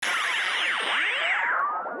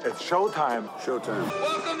It's showtime. Showtime.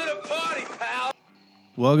 Welcome to the party, pal.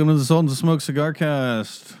 Welcome to the Sultans of Smoke Cigar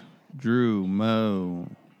Cast. Drew, Mo,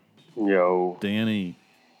 Yo. Danny,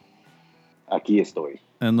 Aquí estoy.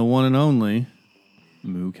 and the one and only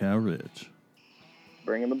Moo Cow Rich.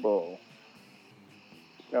 Bringing the bull.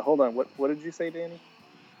 Now, hold on. What did you say, Danny?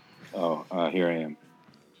 Oh, here I am.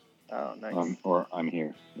 Oh, nice. I'm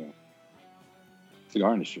here. Yeah.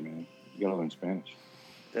 Cigar industry, man. You gotta learn Spanish.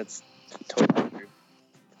 That's totally true.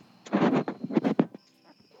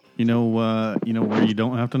 You know where you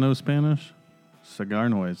don't have to know Spanish? Cigar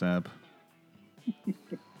Noise app.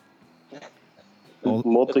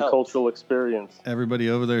 Multicultural experience. Everybody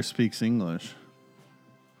over there speaks English.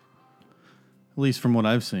 At least from what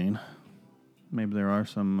I've seen. Maybe there are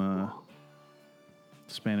some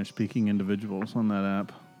Spanish-speaking individuals on that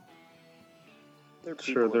app. They're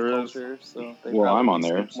Sure people there of is. culture, so they Well, I'm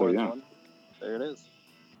probably on there, speak so more than yeah. one. There it is.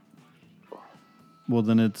 Well,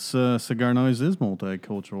 then it's Cigar Noise is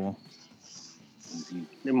multicultural.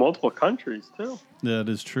 In multiple countries, too. That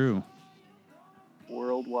is true.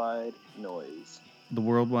 Worldwide noise. The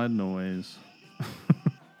Worldwide Noise.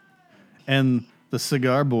 And the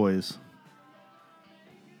Cigar Boys.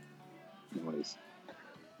 Noise.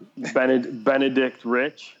 Benedict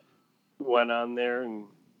Rich went on there and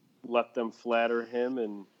let them flatter him.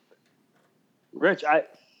 And Rich,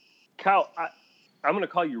 I'm going to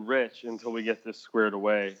call you Rich until we get this squared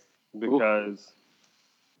away, because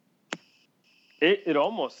it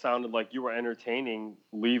almost sounded like you were entertaining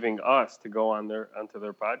leaving us to go onto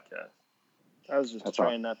their podcast. I was just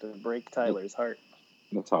trying not to break Tyler's heart.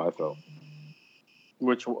 That's how I felt.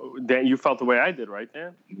 Which, Dan, you felt the way I did, right,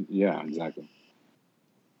 Dan? Yeah, exactly.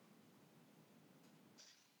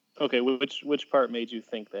 Okay, which part made you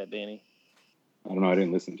think that, Danny? I don't know. I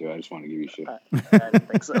didn't listen to it. I just want to give you shit. I didn't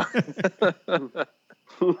think so.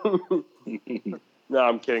 No,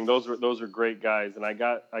 I'm kidding. Those are great guys, and I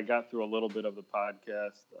got through a little bit of the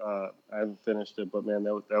podcast. I haven't finished it, but man,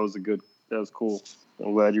 that was cool.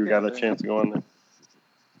 I'm glad you got a chance to go on there.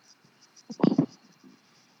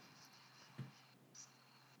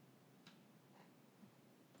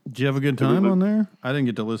 Did you have a good time on there? I didn't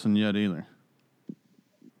get to listen yet either.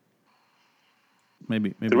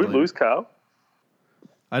 Maybe. Did we lose Kyle?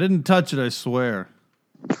 I didn't touch it, I swear.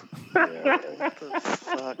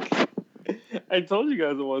 Fuck. I told you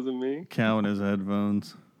guys it wasn't me. Cow in his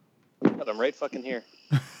headphones. But I'm right fucking here.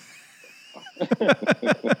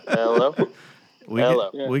 Hello?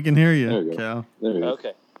 We can hear There you, you go. Cow. There you go.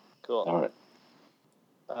 Okay, cool. All right.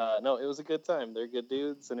 No, it was a good time. They're good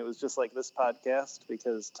dudes, and it was just like this podcast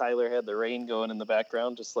because Tyler had the rain going in the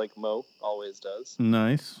background, just like Mo always does.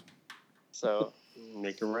 Nice. So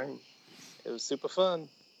Make it rain. it was super fun.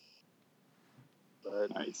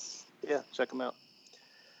 But Nice. yeah, check them out.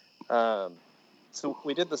 So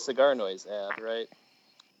we did the Cigar Noise ad, right?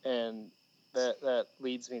 And that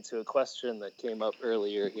leads me to a question that came up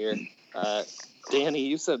earlier here. Danny,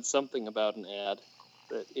 you said something about an ad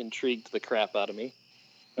that intrigued the crap out of me.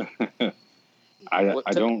 I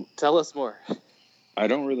don't Tell us more. I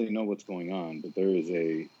don't really know what's going on, but there is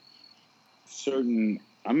a certain,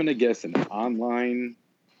 I'm going to guess, an online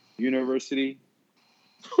university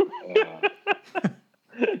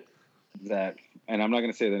that, and I'm not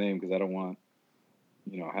going to say the name because I don't want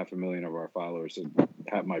 500,000 of our followers to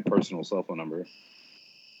have my personal cell phone number.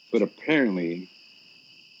 But apparently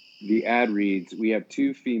the ad reads, we have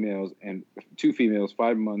two females,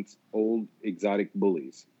 5 months old exotic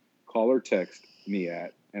bullies. Call or text me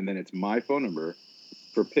at, and then it's my phone number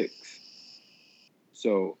for pics.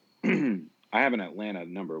 So I have an Atlanta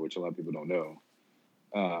number, which a lot of people don't know.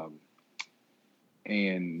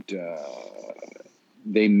 And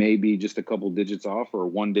they may be just a couple digits off or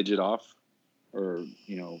one digit off, or,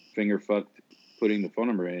 finger fucked putting the phone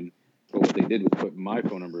number in. But what they did was put my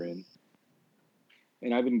phone number in.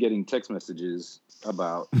 And I've been getting text messages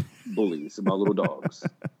about bullies, about little dogs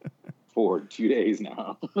for 2 days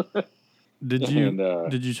now. Did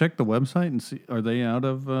you check the website and see, are they out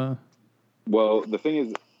of... Well, the thing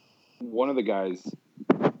is, one of the guys,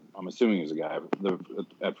 I'm assuming he was a guy,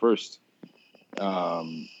 at first,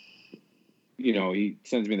 he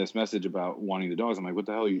sends me this message about wanting the dogs. I'm like, what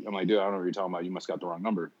the hell? I'm like, dude, I don't know what you're talking about. You must got the wrong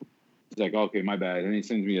number. He's like, okay, my bad. And he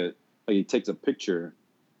sends me he takes a picture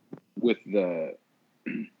with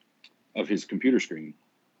of his computer screen.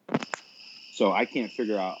 So I can't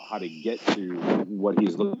figure out how to get to what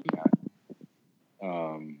he's looking at.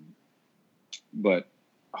 But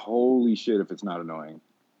holy shit if it's not annoying.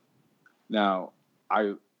 Now,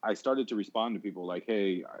 I started to respond to people like,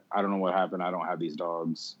 hey, I don't know what happened. I don't have these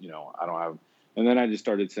dogs. I don't have. And then I just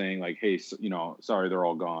started saying like, hey, sorry, they're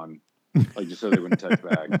all gone. like just so they wouldn't text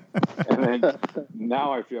back. And then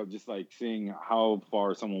now I feel just like seeing how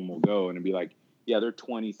far someone will go and be like, yeah, they're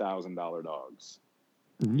 $20,000 dogs.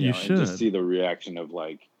 You should. And just see the reaction of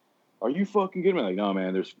like, are you fucking kidding me? Like, no,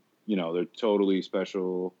 man, there's, they're totally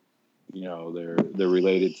special. They're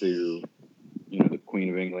related to, the Queen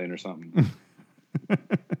of England or something.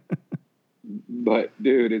 But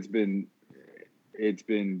dude, it's been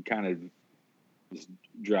kind of just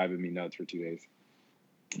driving me nuts for 2 days.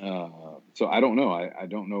 So I don't know. I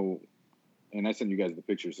don't know. And I sent you guys the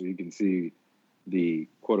picture so you can see the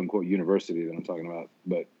quote unquote university that I'm talking about.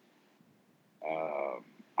 But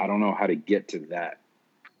I don't know how to get to that.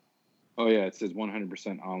 Oh yeah, it says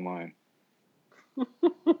 100% online.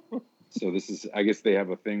 So this is, I guess they have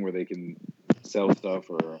a thing where they can sell stuff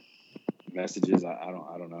or messages. I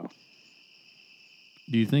don't know.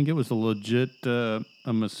 Do you think it was a legit a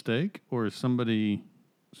mistake, or is somebody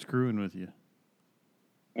screwing with you?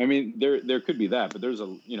 I mean, there could be that, but there's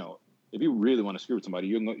if you really want to screw with somebody,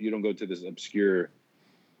 you don't go to this obscure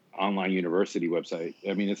online university website.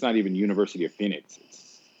 I mean, it's not even University of Phoenix.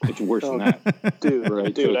 It's worse than that, dude.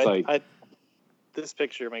 Right? Dude, so it's this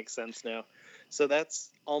picture makes sense now. So that's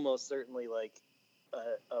almost certainly like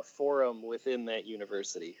a forum within that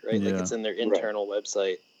university, right? Yeah. Like it's in their internal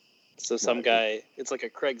website. So some guy, it's like a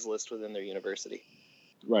Craigslist within their university.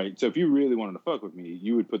 Right. So if you really wanted to fuck with me,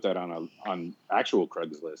 you would put that on actual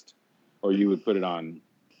Craigslist, or you would put it on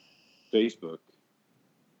Facebook.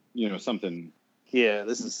 Something. Yeah,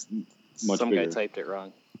 this is much some bigger. guy typed it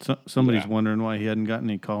wrong. Somebody's wondering why he hadn't gotten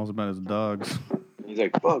any calls about his dogs. He's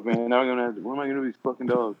like, "Fuck, man! Now I'm gonna have to. What am I gonna do with these fucking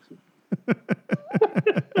dogs?"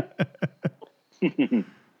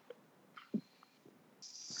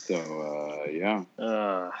 So yeah.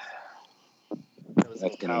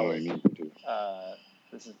 That's been annoying me too.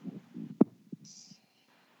 This is.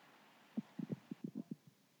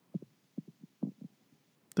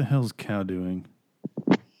 The hell's cow doing?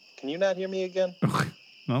 Can you not hear me again?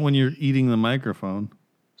 Not when you're eating the microphone.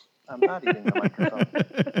 I'm not eating the microphone.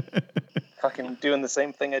 Fucking doing the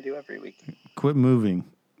same thing I do every week. Quit moving.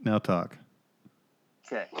 Now talk.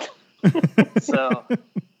 Okay. So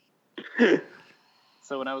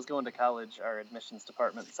when I was going to college, our admissions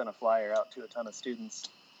department sent a flyer out to a ton of students,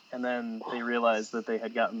 and then they realized that they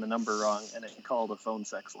had gotten the number wrong, and it called a phone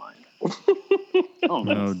sex line. Oh,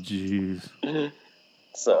 nice. Oh, jeez.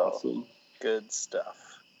 So, awesome. Good stuff.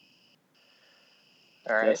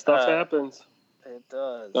 All right. That stuff happens. It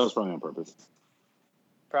does. That was probably on purpose.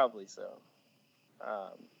 Probably so.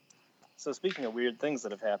 So speaking of weird things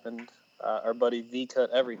that have happened, our buddy V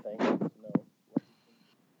Cut Everything,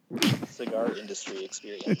 cigar industry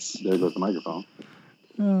experience. There goes the microphone.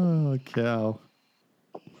 Oh, cow.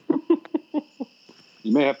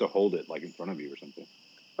 You may have to hold it like in front of you or something.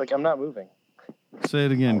 Like I'm not moving. Say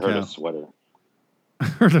it again, I heard cow. a sweater. I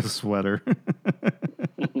heard a sweater.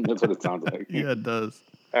 That's what it sounds like. Yeah, it does.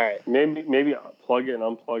 All right. Maybe plug it and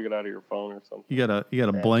unplug it out of your phone or something. You got a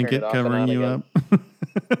turn blanket it off and covering on you again.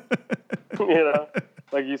 up.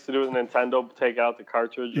 Like you used to do with Nintendo, take out the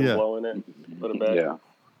cartridge and blow in it, put it back. Yeah.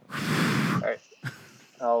 All right.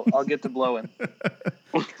 I'll get to blowing.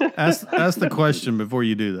 Ask the question before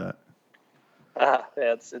you do that.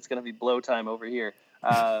 It's going to be blow time over here.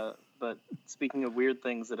 But speaking of weird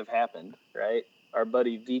things that have happened, right? Our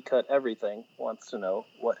buddy V Cut Everything wants to know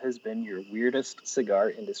what has been your weirdest cigar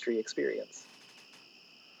industry experience.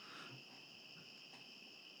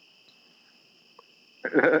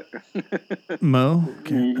 Mo?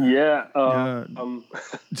 Yeah. Well, I'm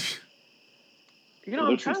there's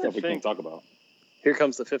some trying stuff to we can't think. talk about. Here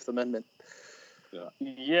comes the Fifth Amendment.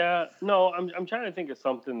 Yeah. No, I'm trying to think of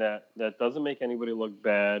something that doesn't make anybody look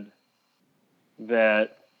bad.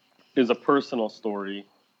 That is a personal story.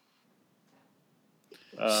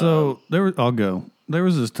 I'll go. There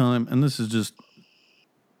was this time, and this is just,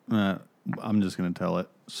 I'm just going to tell it.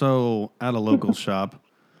 So at a local shop,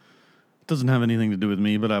 it doesn't have anything to do with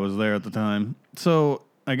me, but I was there at the time. So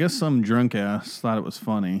I guess some drunk ass thought it was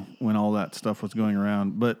funny when all that stuff was going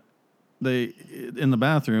around. But in the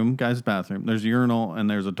bathroom, guy's bathroom, there's a urinal and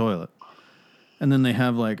there's a toilet. And then they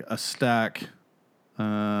have like a stack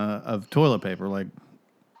of toilet paper, like,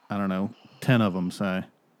 I don't know, 10 of them, say,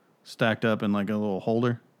 stacked up in like a little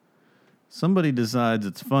holder. Somebody decides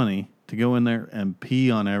it's funny to go in there and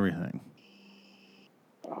pee on everything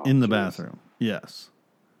in the bathroom. Yes.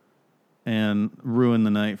 And ruin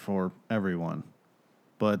the night for everyone.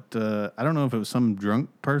 But I don't know if it was some drunk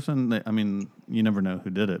person. You never know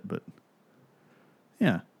who did it, but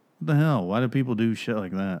yeah. What the hell? Why do people do shit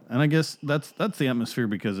like that? And I guess that's the atmosphere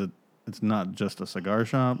because it's not just a cigar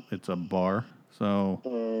shop. It's a bar.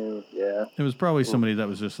 So Yeah. it was probably somebody that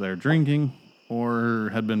was just there drinking or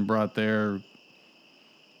had been brought there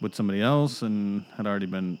with somebody else and had already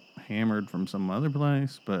been hammered from some other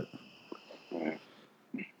place, but it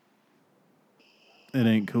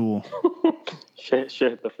ain't cool. Shit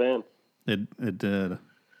hit the fan. It did.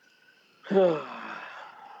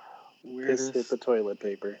 Piss hit the toilet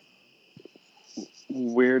paper.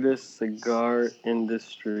 Weirdest cigar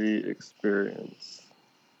industry experience.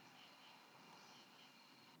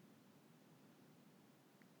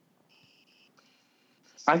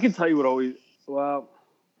 I can tell you what always. Well,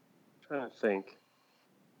 I'm trying to think.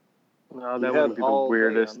 No, that You wouldn't had be the all day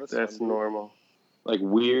weirdest. on this That's one, dude. normal. Like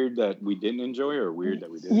weird that we didn't enjoy, or weird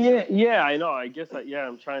that we did. Yeah, I know. I guess,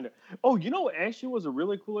 I'm trying to. Oh, you know what actually was a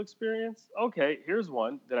really cool experience? Okay, here's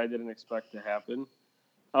one that I didn't expect to happen.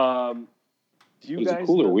 Do you Is guys it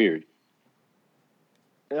cool know? or weird?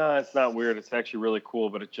 It's not weird. It's actually really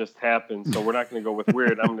cool, but it just happened. So we're not going to go with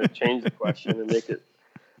weird. I'm going to change the question and make it.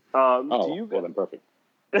 Do you well then perfect.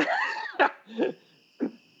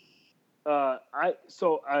 I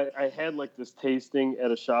had like this tasting at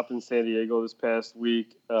a shop in San Diego this past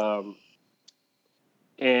week. And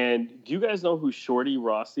do you guys know who Shorty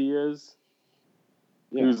Rossi is?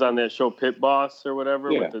 Yeah. He was on that show Pit Boss or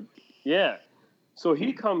whatever. Yeah. So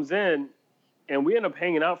he comes in, and we end up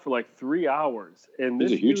hanging out for like 3 hours. And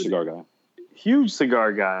He's a huge cigar guy. Huge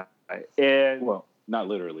cigar guy. And well, not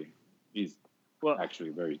literally. He's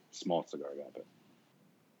actually a very small cigar guy. But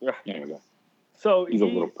anyway, go. So he's a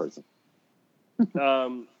little person.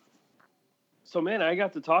 So man, I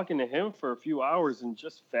got to talking to him for a few hours, and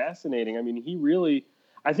just fascinating. I mean,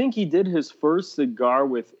 I think he did his first cigar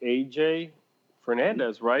with AJ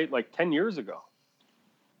Fernandez, right? Like 10 years ago.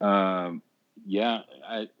 I know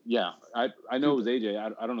it was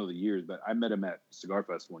AJ. I don't know the years, but I met him at Cigar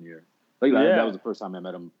Fest one year. That was the first time I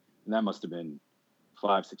met him, and that must have been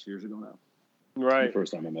 5-6 years ago now. Right. The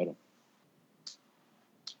first time I met him.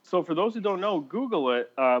 So for those who don't know, Google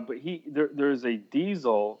it. But there's a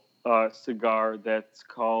Diesel cigar that's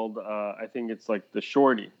called I think it's like the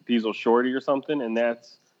Shorty, Diesel Shorty or something, and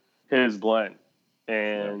that's his blend.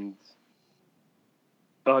 And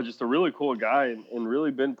just a really cool guy, and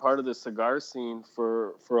really been part of the cigar scene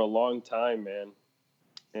for a long time, man.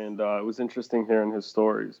 And it was interesting hearing his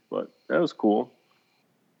stories, but that was cool.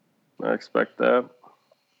 I expect that.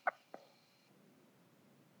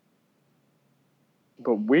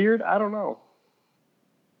 But weird, I don't know.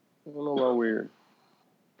 I don't know about weird.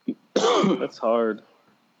 That's hard.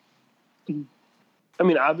 I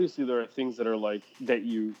mean, obviously there are things that are like that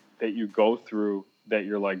you go through that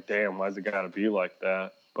you're like, damn, why's it gotta be like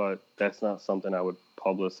that? But that's not something I would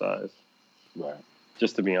publicize. Right.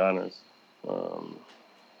 Just to be honest.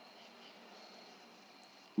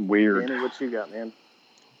 Weird. Danny, what you got, man?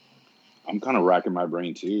 I'm kind of racking my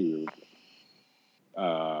brain too.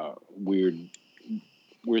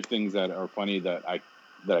 Weird things that are funny that I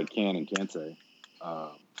can and can't say.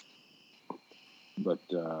 But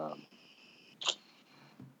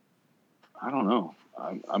I don't know.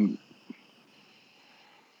 I'm.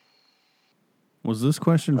 Was this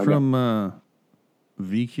question from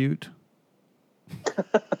V Cute?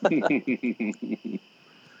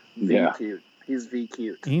 Yeah. V-Cute. He's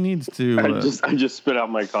V-Cute. He needs to. I just spit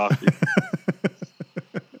out my coffee.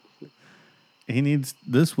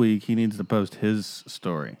 This week he needs to post his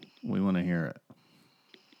story. We want to hear it.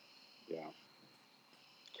 Yeah.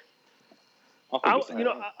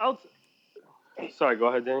 Sorry, go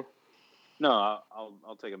ahead, Danny. No,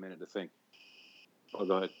 I'll take a minute to think. Oh,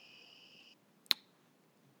 go ahead.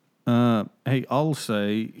 Hey, I'll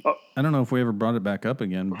say, I don't know if we ever brought it back up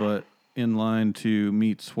again, but in line to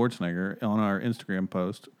meet Schwarzenegger on our Instagram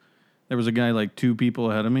post, there was a guy like 2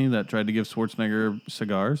 people ahead of me that tried to give Schwarzenegger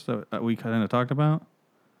cigars that we kind of talked about.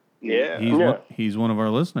 Yeah. He's one of our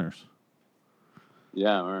listeners.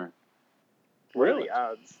 Yeah, all right. What are the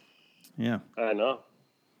odds? Yeah. I know.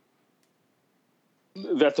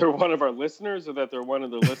 That they're one of our listeners, or that they're one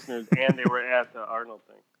of the listeners and they were at the Arnold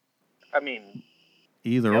thing? I mean,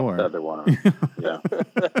 either or. The other one. Yeah.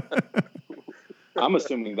 I'm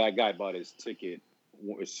assuming that guy bought his ticket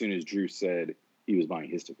as soon as Drew said he was buying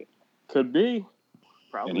his ticket. Could be.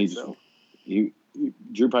 Probably so. Drew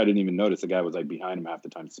probably didn't even notice the guy was like behind him half the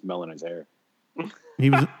time, smelling his hair. He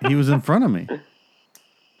was in front of me.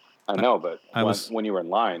 I know, but when you were in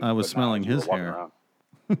line, I was smelling his hair.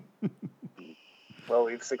 Well,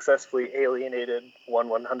 we've successfully alienated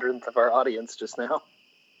 1/100th of our audience just now.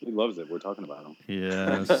 He loves it. We're talking about him.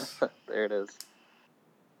 Yes. There it is.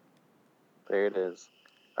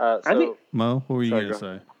 I think, Mo, what were you going to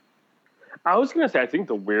say? I was gonna say, I think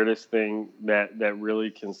the weirdest thing that really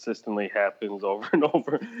consistently happens over and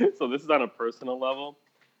over. So this is on a personal level.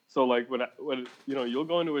 So like when you'll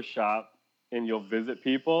go into a shop and you'll visit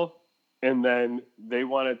people, and then they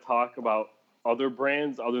want to talk about other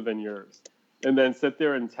brands other than yours, and then sit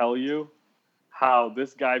there and tell you how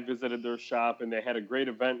this guy visited their shop and they had a great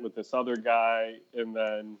event with this other guy, and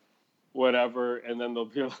then whatever, and then they'll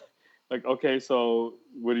be like, okay, so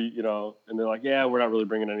what do and they're like, yeah, we're not really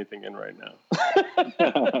bringing anything in right now.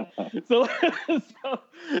 so,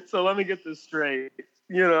 so let me get this straight.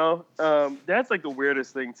 That's like the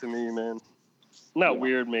weirdest thing to me, man. Not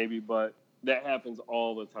weird, maybe, but that happens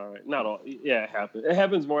all the time. Not all. Yeah, it happens. It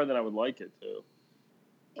happens more than I would like it to.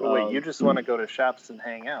 Well, wait, you just want to go to shops and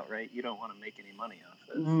hang out, right? You don't want to make any money off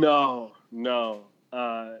it. No.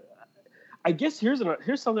 I guess here's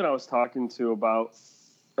something I was talking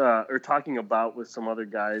about with some other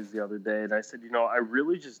guys the other day, and I said, I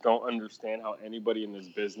really just don't understand how anybody in this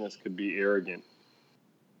business could be arrogant.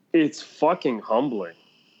 It's fucking humbling.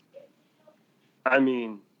 I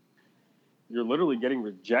mean, you're literally getting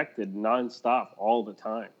rejected nonstop all the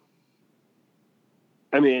time.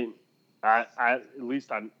 I mean, I at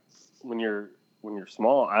least when you're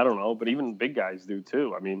small, I don't know, but even big guys do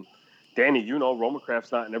too. I mean, Danny,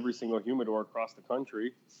 Romacraft's not in every single humidor across the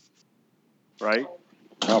country, right?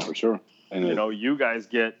 Oh, for sure. And you guys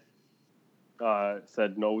get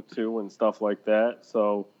said no to and stuff like that.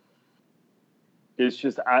 So it's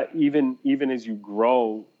just even as you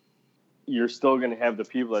grow, you're still going to have the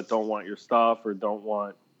people that don't want your stuff or don't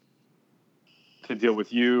want to deal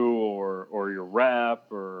with you or your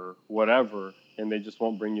rep or whatever, and they just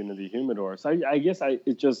won't bring you into the humidor. So I guess I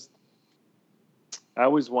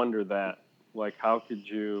always wonder that, like, how could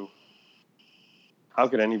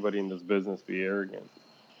anybody in this business be arrogant?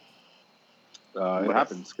 It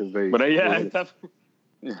happens because they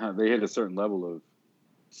hit a certain level of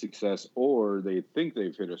success, or they think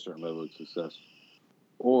they've hit a certain level of success,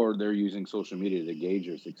 or they're using social media to gauge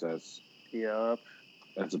your success. Yep.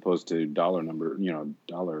 As opposed to dollar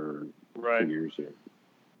figures here.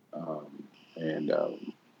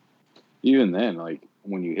 Even then, like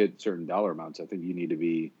when you hit certain dollar amounts, I think you need to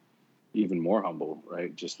be even more humble,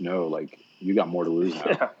 right? Just know, like, you got more to lose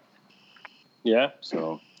now. Yeah.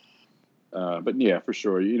 So, but yeah, for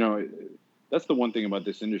sure. That's the one thing about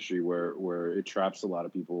this industry where it traps a lot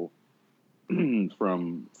of people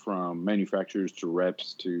from manufacturers to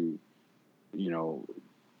reps to,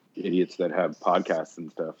 idiots that have podcasts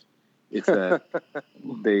and stuff. It's that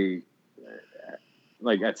they,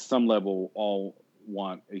 like, at some level, all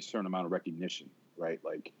want a certain amount of recognition, right?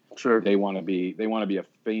 Like, sure, they want to be a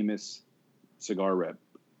famous cigar rep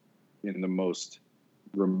in the most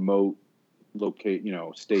remote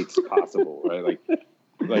states possible, right?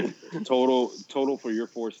 Like total for your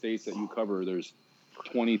 4 states that you cover, there's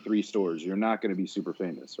 23 stores. You're not going to be super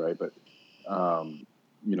famous, right? But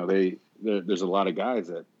there's a lot of guys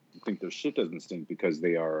that think their shit doesn't stink because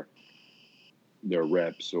they're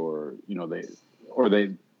reps, or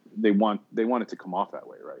they want it to come off that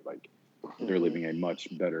way, right? Like, they're living a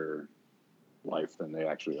much better life than they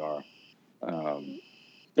actually are.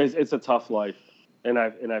 It's a tough life, and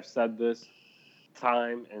I've said this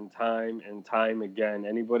time and time again.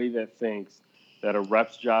 Anybody that thinks that a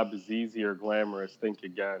rep's job is easy or glamorous, think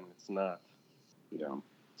again. It's not. Yeah,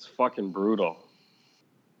 it's fucking brutal.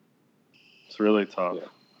 It's really tough.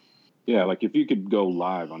 Yeah, like if you could go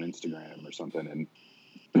live on Instagram or something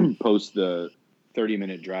and post the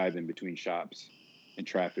 30-minute drive in between shops and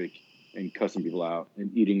traffic and cussing people out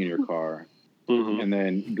and eating in your car, and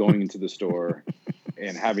then going into the store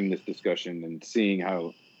and having this discussion and seeing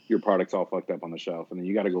how your product's all fucked up on the shelf, and then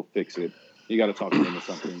you got to go fix it. You got to talk them into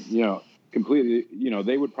something, completely,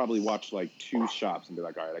 they would probably watch like 2 shops and be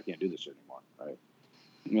like, all right, I can't do this shit anymore. Right.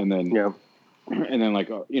 And then, and then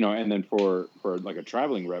and then for like a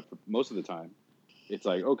traveling rep, most of the time it's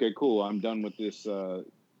like, okay, cool. I'm done with this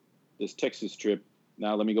Texas trip.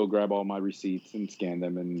 Now let me go grab all my receipts and scan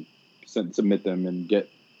them and submit them and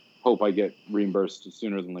hope I get reimbursed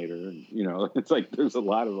sooner than later. And, it's like, there's a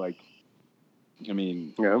lot of like,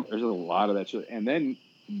 there's a lot of that shit. And then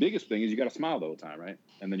biggest thing is you got to smile the whole time, right?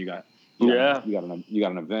 And then you got an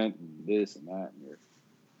event and this and that, and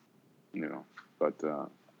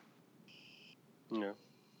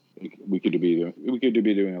we could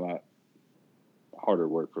be doing a lot harder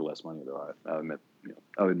work for less money, though. I'll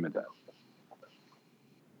admit that.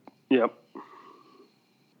 Yep.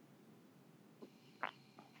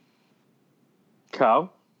 Cow?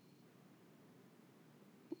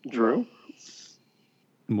 Drew?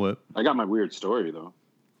 What? I got my weird story, though.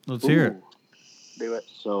 Let's hear it. Do it.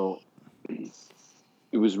 So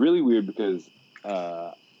it was really weird because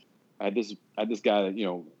I had this guy that, you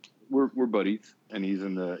know, we're buddies, and he's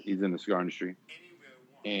in the cigar industry,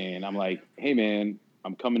 and I'm like, hey man,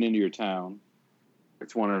 I'm coming into your town. I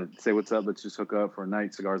just want to say what's up. Let's just hook up for a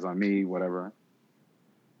night. Cigars on me, whatever.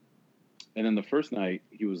 And then the first night,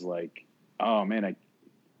 he was like, oh man, I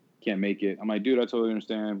can't make it. I'm like, dude, I totally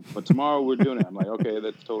understand, but tomorrow we're doing it. I'm like, okay,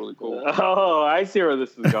 that's totally cool. Oh, I see where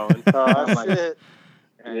this is going. Oh, like, shit.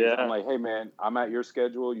 And Yeah. I'm like, hey man, I'm at your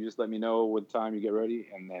schedule. You just let me know what time you get ready,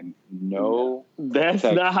 and then no. That's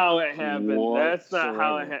text not how it happened. That's not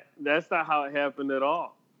how whatsoever. that's not how it happened at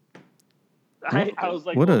all. I was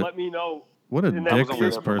like, What well, a- let me know. What a And that I dick was only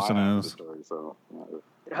this there for my person half of the is. story, so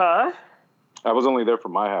Huh? I was only there for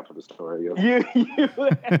my half of the story. I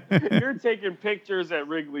guess. You're taking pictures at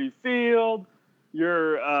Wrigley Field.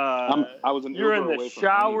 You're I was an you're in Uber the away from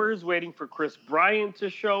showers waiting for Chris Bryant to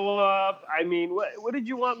show up. I mean, what did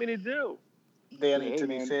you want me to do? Danny, Hey, to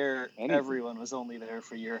be man, fair, anything. everyone was only there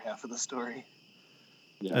for your half of the story.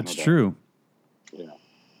 Yeah, That's no doubt. true. Yeah.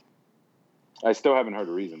 I still haven't heard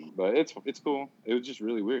a reason, but it's cool. It was just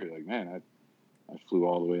really weird. Like, man, I flew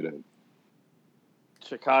all the way to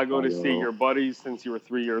Chicago to see your buddies since you were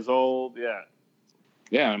 3 years old. Yeah.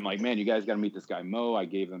 Yeah, I'm like, man, you guys got to meet this guy Mo. I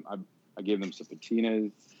gave them some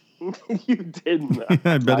patinas. You didn't.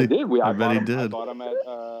 I bet I he did. I bet he bought 'em- I did. bought them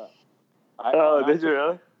at. Did you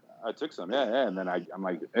really? I took some, yeah. And then I'm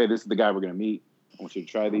like, hey, this is the guy we're gonna meet. I want you to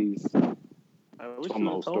try these. I wish Told him you the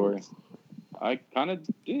whole had told story. us. I kind of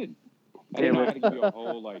did. I Damn didn't know it. how to give you a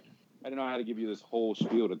whole I didn't know how to give you this whole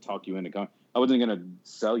spiel to talk you into coming. I wasn't gonna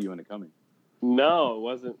sell you into coming. No, it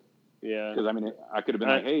wasn't. Yeah. Because I mean, I could have been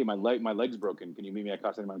like, hey, my leg's broken. Can you meet me at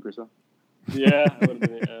Casa de Montecristo? Yeah, it would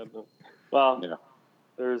have been. Well, Yeah.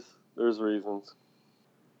 there's reasons.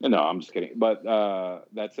 No, I'm just kidding. But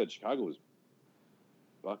that said, Chicago was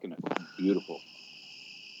fucking beautiful.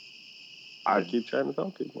 I keep trying to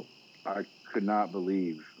tell people. I could not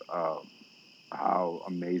believe how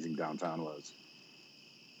amazing downtown was.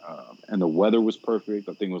 And the weather was perfect.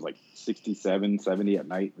 The thing was like 67, 70 at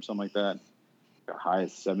night or something like that. The high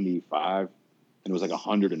is 75. And it was like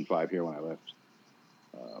 105 here when I left.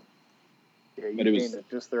 Yeah, you But it came was- at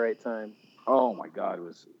just the right time. Oh, my God. It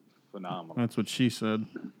was phenomenal. That's what she said.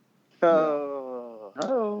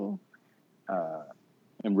 Oh.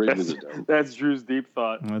 And Wrigley was dope. That's Drew's deep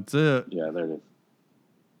thought. That's it. Yeah, there it is.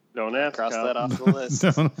 Don't ask. Cross Kyle. that off the list.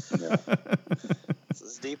 Yeah. It's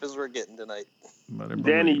as deep as we're getting tonight. Better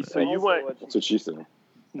Danny, believe it. so you Also, went. That's what she said.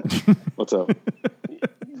 What's up?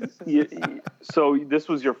 So this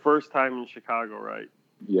was your first time in Chicago, right?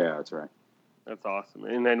 Yeah, that's right. That's awesome.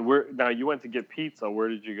 And then now you went to get pizza. Where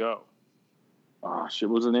did you go? Oh, shit.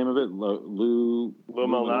 What was the name of it? Lou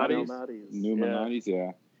Malnati's? New Malnati's,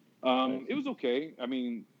 yeah. It was okay. I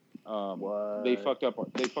mean, they fucked up our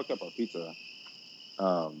pizza.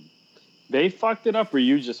 They fucked it up, or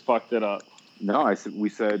you just fucked it up? No, we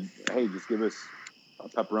said, hey, just give us a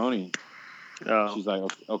pepperoni. Oh, She's like,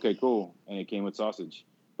 okay, cool. And it came with sausage.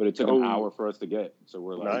 But it took an hour for us to get. So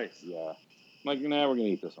we're like, Nice. yeah. I'm like, nah, we're going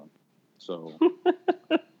to eat this one. So,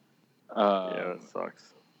 yeah, it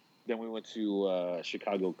sucks. then we went to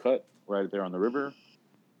Chicago Cut right there on the river,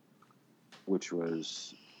 which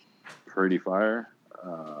was pretty fire.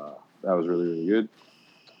 That was really, really good.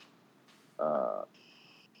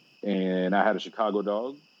 And I had a Chicago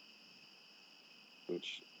dog,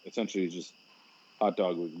 which essentially is just hot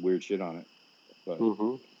dog with weird shit on it. But it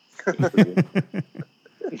was pretty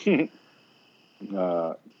good.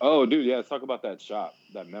 Oh, dude, yeah. Let's talk about that shop,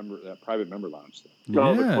 that private member lounge thing.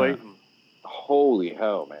 Oh, the Yeah. Clayton. Holy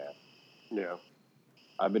hell, man! Yeah.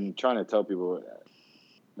 I've been trying to tell people.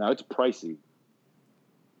 Now it's pricey.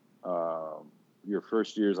 Your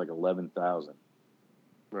first year is like $11,000.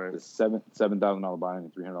 Right. It's $7,000 buy-in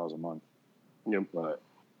and $300 a month. Yep. But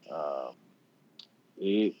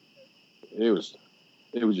it was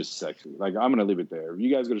just sexy. Like, I'm gonna leave it there. If you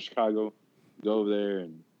guys go to Chicago, go over there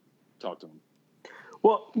and talk to them.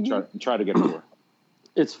 Well, Try to get a tour.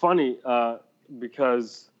 it's funny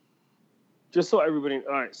because just so everybody.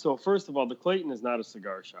 All right. So first of all, the Clayton is not a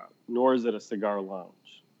cigar shop, nor is it a cigar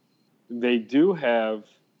lounge. They do have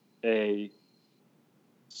a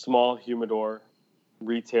small humidor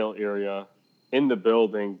retail area in the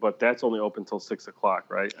building, but that's only open till 6 o'clock,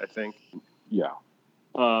 right? I think. Yeah.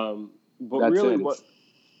 But That's really, it. what?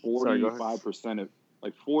 It's Sorry, go ahead. 45% of,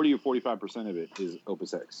 like 40 or 45% of it is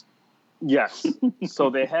Opus X. Yes. So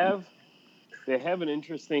they have an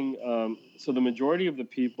interesting. So the majority of the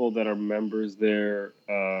people that are members there,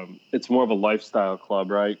 it's more of a lifestyle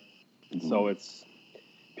club, right? Mm-hmm. So it's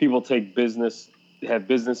people have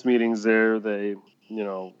business meetings there. They,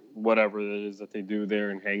 whatever it is that they do there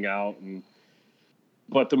and hang out.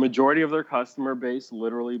 But the majority of their customer base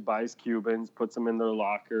literally buys Cubans, puts them in their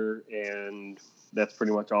locker, and that's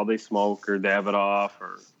pretty much all they smoke, or Davidoff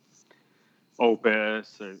or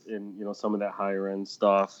Opus, and some of that higher end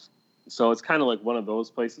stuff. So it's kind of like one of those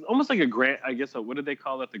places, almost like a Grand. I guess what did they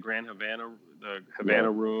call that? The Grand Havana, the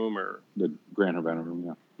Havana Room, or the Grand Havana Room.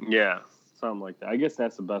 Yeah. Yeah, something like that. I guess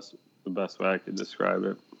that's the best way I could describe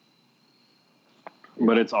it.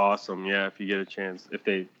 But it's awesome, yeah. If you get a chance, if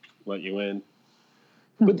they let you in.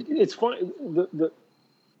 But it's fun.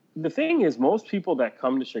 The thing is, most people that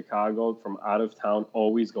come to Chicago from out of town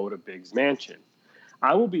always go to Big's Mansion.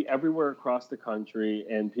 I will be everywhere across the country,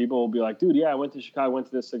 and people will be like, dude, yeah, I went to Chicago, went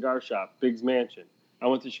to this cigar shop, Big's Mansion. I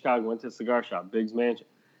went to Chicago, went to the cigar shop, Big's Mansion.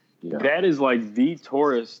 Yeah. That is like the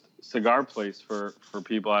tourist cigar place for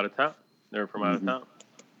people out of town. They're from out of town.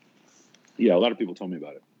 Yeah, a lot of people told me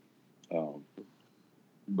about it.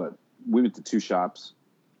 But we went to 2 shops.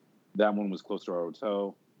 That one was close to our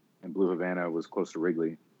hotel, and Blue Havana was close to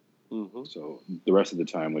Wrigley. Mm-hmm. So the rest of the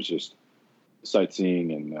time was just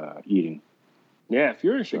sightseeing and eating. Yeah, if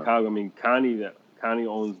you're in Chicago, I mean, Connie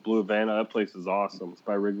owns Blue Havana. That place is awesome. It's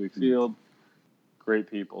by Wrigley Field. Great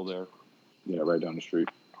people there. Yeah, right down the street.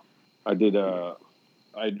 I did. What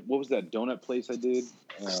was that donut place I did?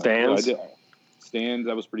 Stan's. Stan's.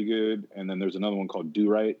 That was pretty good. And then there's another one called Do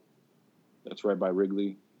Right. That's right by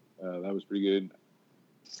Wrigley. That was pretty good.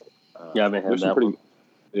 Yeah, I haven't had that one.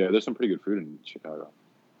 Yeah, there's some pretty good food in Chicago.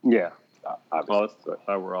 Yeah. Obviously. Well, that's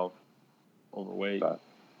why we're all overweight.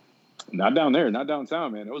 Not down there, not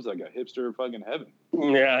downtown, man. It was like a hipster fucking heaven.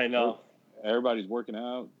 Yeah, I know. Everybody's working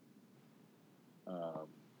out,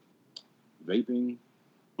 vaping,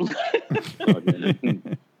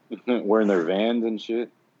 wearing their Vans and shit.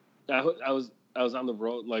 I was on the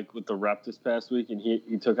road like with the rep this past week, and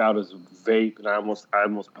he took out his vape, and I almost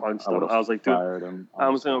punched him. I was like, dude,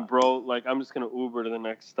 I'm just gonna Uber to the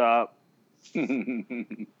next stop. I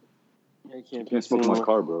can't smoke in my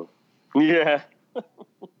car, bro. Yeah.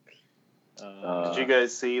 Did you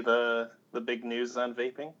guys see the big news on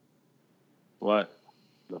vaping? What?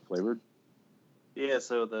 The flavored? Yeah,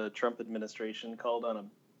 so the Trump administration called on a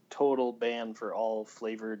total ban for all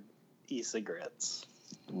flavored e-cigarettes.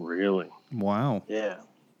 Really? Wow. Yeah.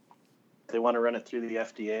 They want to run it through the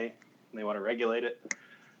FDA, and they want to regulate it.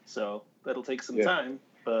 So that'll take some time,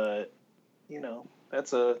 but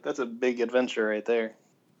that's a big adventure right there.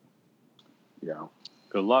 Yeah.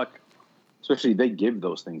 Good luck. Especially they give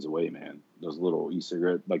those things away, man. Those little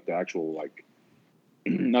e-cigarette, like the actual, like,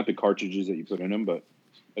 not the cartridges that you put in them, but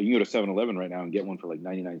you can go to 7-Eleven right now and get one for like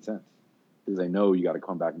 99 cents because they know you got to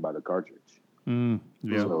come back and buy the cartridge. Yeah.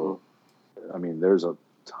 So, I mean, there's a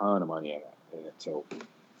ton of money in it. So,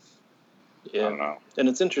 yeah. I don't know. And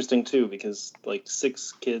it's interesting too because like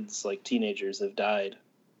 6 kids, like teenagers, have died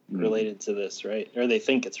related to this, right? Or they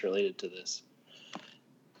think it's related to this.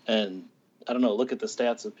 And I don't know, look at the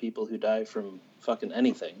stats of people who die from fucking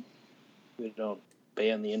anything. We don't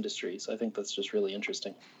ban the industry, so I think that's just really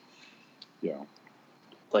interesting. Yeah.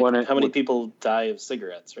 Like, how many people die of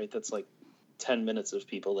cigarettes, right? That's like 10 minutes of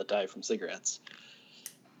people that die from cigarettes.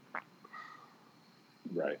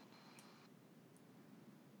 Right.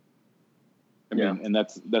 I mean, and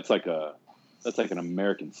that's like an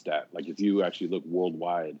American stat. Like if you actually look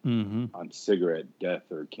worldwide on cigarette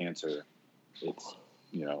death or cancer, it's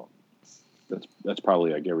that's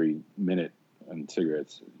probably like every minute on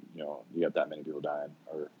cigarettes. You got that many people dying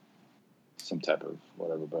or some type of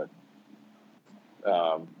whatever. But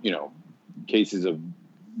cases of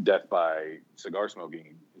death by cigar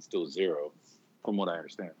smoking is still 0, from what I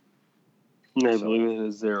understand. I believe it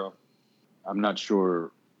is 0. I'm not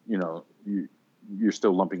sure. You're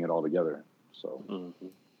still lumping it all together. So. Mm-hmm.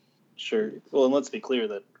 Sure. Well, and let's be clear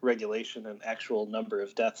that regulation and actual number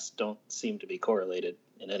of deaths don't seem to be correlated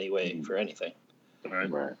in any way for anything.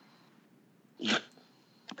 Right.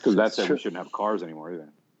 Because that's it. We shouldn't have cars anymore either.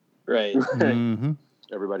 Right. Mm-hmm.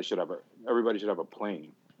 Everybody should have a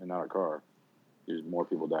plane and not a car. There's more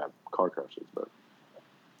people that have car crashes, but.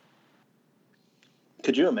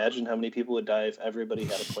 Could you imagine how many people would die if everybody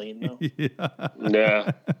had a plane, though?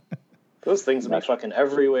 Yeah. Those things would be fucking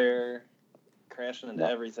everywhere, crashing into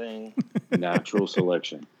everything. Natural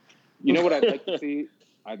selection. You know what I'd like to see?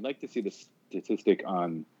 I'd like to see the statistic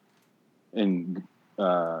on, and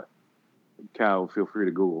Cal, feel free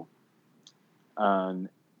to Google, on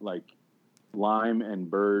like Lyme and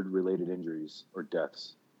bird related injuries or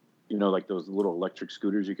deaths. Like those little electric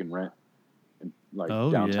scooters you can rent in like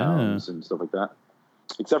downtowns and stuff like that.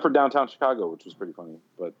 Except for downtown Chicago, which was pretty funny.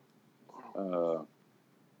 But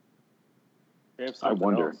I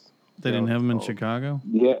wonder. They didn't have them in Chicago?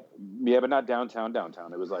 Yeah, but not downtown.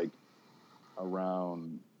 It was like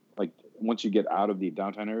around, like once you get out of the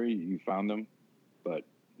downtown area, you found them, but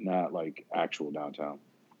not like actual downtown.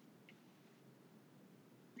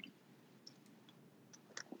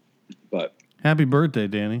 But Happy birthday,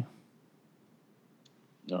 Danny.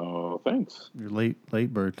 oh, thanks. Your late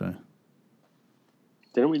birthday.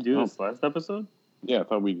 Didn't we do this last episode? Yeah, I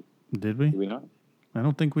thought we Did we? did. We not? I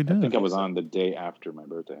don't think we did. I think I was on the day after my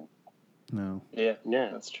birthday. No. Yeah, Yeah,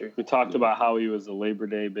 that's true. We talked about how he was a Labor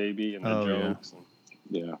Day baby and the jokes.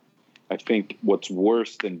 Yeah. I think what's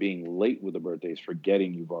worse than being late with a birthday is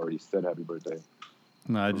forgetting you've already said happy birthday.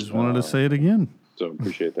 No, I just wanted to say it again. So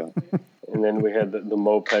appreciate that. And then we had the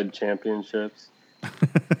moped championships.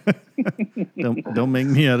 Don't make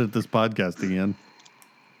me edit this podcast again.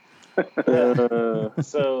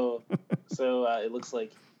 So it looks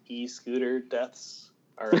like e-scooter deaths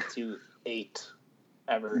are up to 8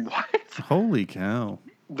 ever. What? Holy cow.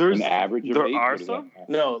 There's An average of there 8? are What is that? some?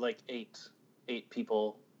 No, like 8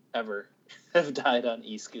 people ever have died on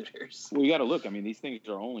e-scooters. Well, you got to look. I mean, these things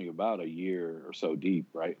are only about a year or so deep,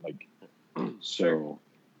 right? Like, so. Sure.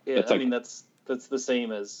 Yeah, That's I like- mean that's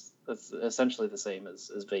essentially the same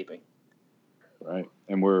as vaping. Right.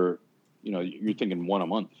 And we're, you're thinking one a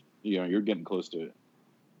month. You're getting close to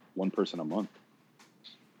one person a month.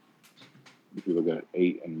 If you look at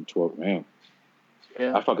 8 and 12, man.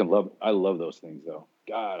 Yeah. I love those things though.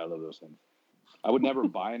 God, I love those things. I would never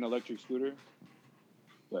buy an electric scooter,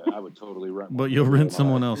 but I would totally rent one. But you'll rent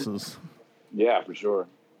someone else's. Yeah, for sure.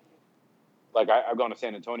 Like I've gone to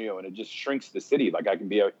San Antonio and it just shrinks the city. Like I can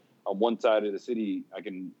be on one side of the city, I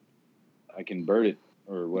can bird it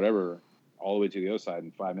or whatever all the way to the other side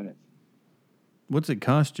in 5 minutes. What's it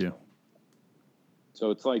cost you?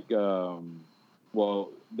 So it's like, well,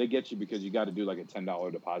 they get you because you got to do like a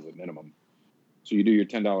 $10 deposit minimum. So you do your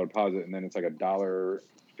 $10 deposit and then it's like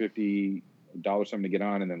 $1.50, something to get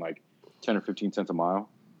on, and then like 10 or 15 cents a mile.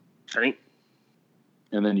 Right.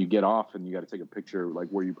 And then you get off and you got to take a picture like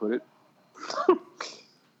where you put it.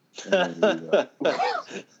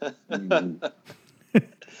 And then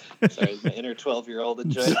Sorry, my inner 12-year-old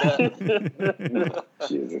enjoyed that.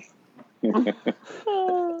 Jesus.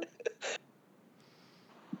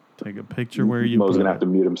 Take a picture where you Mo's put gonna it. have to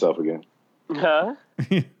mute himself again. Huh?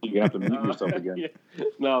 You're gonna have to mute yourself again. Yeah.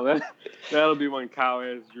 No, that'll be when Kyle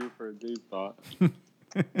asks Drew for a deep thought.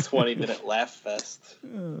 20-minute laugh fest.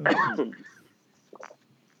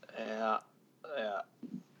 Yeah.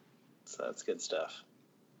 So that's good stuff.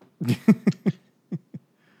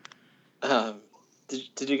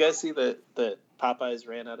 Did you guys see that Popeyes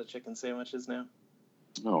ran out of chicken sandwiches now?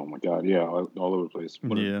 Oh my God, yeah, all over the place.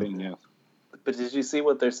 What Yeah. a pain in the ass. But did you see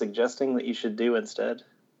what they're suggesting that you should do instead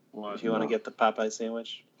if you want to No. get the Popeye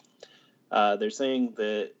sandwich? They're saying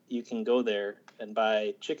that you can go there and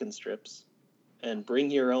buy chicken strips and bring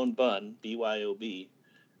your own bun, BYOB,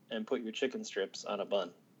 and put your chicken strips on a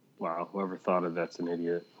bun. Wow, whoever thought of that's an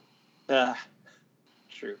idiot.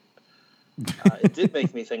 True. It did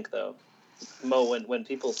make me think, though, Mo, when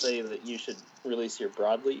people say that you should release your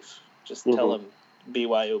broadleaf, just tell them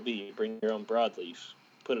BYOB, bring your own broadleaf,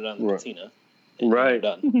 put it on the Right. patina, and Right. you're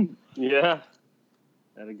done. Yeah.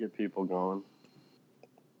 That'll get people going.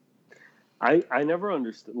 I never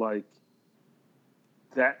understood, like,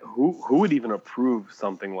 that. Who would even approve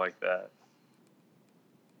something like that?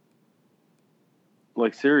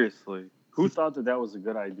 Like, seriously, who thought that was a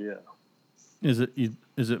good idea? Is it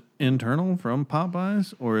internal from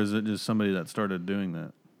Popeyes, or is it just somebody that started doing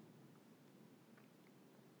that?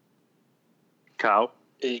 Cow?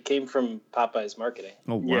 It came from Popeye's marketing.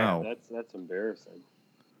 Oh wow, Yeah, that's embarrassing.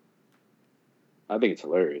 I think it's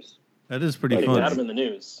hilarious. that is pretty They funny. got them in the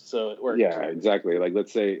news, so it worked. Yeah, exactly. Like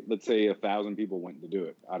let's say 1,000 people went to do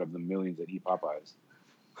it out of the millions that eat Popeyes.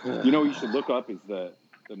 You know what you should look up is the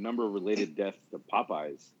number of related deaths to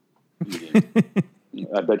Popeyes eating.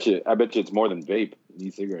 I bet you it's more than vape and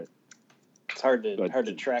e-cigarette. It's hard to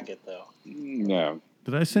But- track it, though. No.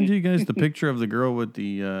 Did I send you guys the picture of the girl with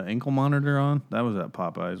the ankle monitor on? That was at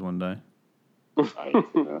Popeyes one day. I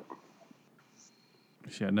didn't see that.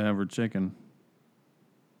 She had to have her chicken.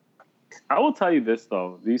 I will tell you this,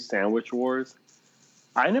 though. These sandwich wars,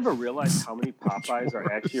 I never realized how many Popeyes are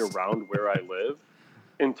actually around where I live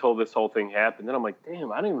until this whole thing happened. Then I'm like,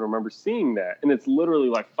 damn, I don't even remember seeing that. And it's literally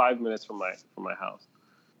like 5 minutes from my house.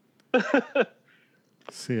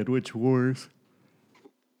 Sandwich wars.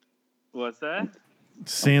 What's that?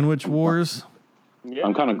 Sandwich wars. Yeah.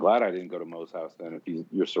 I'm kind of glad I didn't go to Mo's house then. If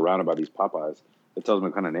you're surrounded by these Popeyes, It tells me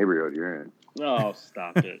what kind of neighborhood you're in. Oh,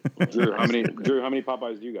 stop it. Drew, how many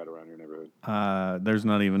Popeyes do you got around your neighborhood? There's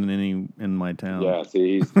not even any in my town. Yeah,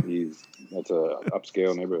 see, he's that's a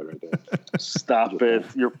upscale neighborhood right there. Stop it.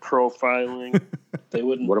 You're profiling. They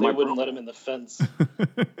wouldn't let him in the fence.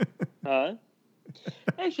 Huh?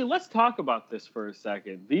 Actually, let's talk about this for a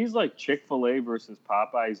second. These like Chick-fil-A versus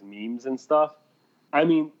Popeyes memes and stuff. I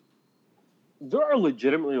mean, there are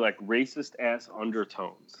legitimately like racist ass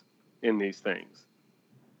undertones in these things.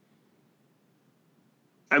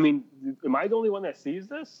 I mean, am I the only one that sees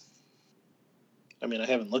this? I mean, I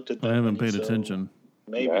haven't looked at that. I haven't many, paid attention.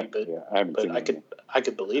 Maybe, I haven't seen I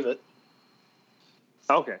could believe it.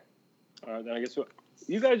 Okay. All right, then I guess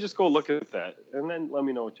you guys just go look at that and then let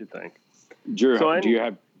me know what you think. Drew, do you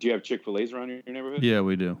have Chick-fil-A's around your neighborhood? Yeah,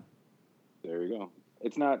 we do. There you go.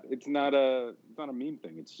 It's not a meme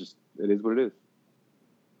thing. It is what it is.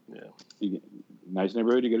 Yeah. Nice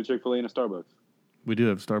neighborhood, you get a Chick-fil-A and a Starbucks. We do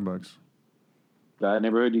have Starbucks. Bad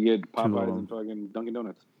neighborhood, you get Popeyes and fucking Dunkin'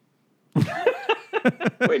 Donuts.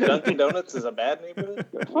 Wait, Dunkin' Donuts is a bad neighborhood?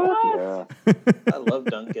 Yeah. I love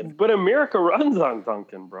Dunkin'. But America runs on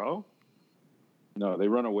Dunkin', bro. No, they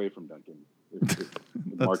run away from Dunkin'. If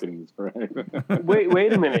marketing is correct.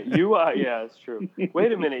 Wait a minute. Yeah, it's true.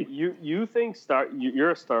 Wait a minute. You think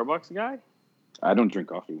you're a Starbucks guy? I don't drink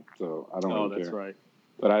coffee, so I don't really care. Oh, that's right.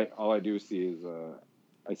 But all I do see is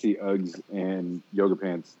I see Uggs and yoga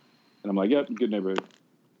pants, and I'm like, yep, good neighborhood.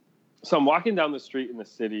 So I'm walking down the street in the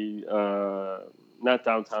city, not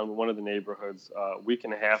downtown, but one of the neighborhoods, a week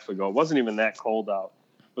and a half ago. It wasn't even that cold out,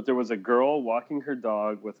 but there was a girl walking her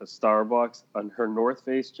dog with a Starbucks on her North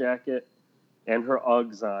Face jacket and her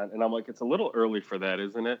Uggs on, and I'm like, it's a little early for that,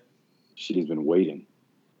 isn't it? She's been waiting.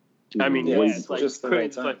 I mean, yeah, it's like just the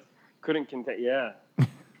right time. Couldn't contain. Yeah.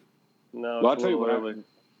 No. Well, I'll tell you what. Early.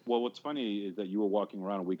 Well, what's funny is that you were walking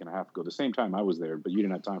around a week and a half ago, the same time I was there, but you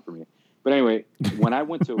didn't have time for me. But anyway, when I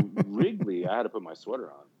went to Wrigley, I had to put my sweater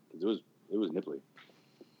on because it was nipply.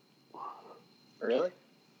 Really?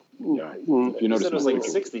 Yeah. Mm. You said it was like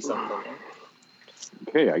 60 something.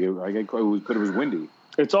 Okay, I get quite, but it was windy.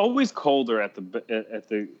 It's always colder at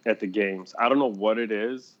the games. I don't know what it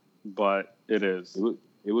is, but it is.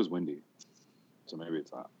 It was windy, so maybe it's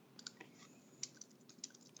hot.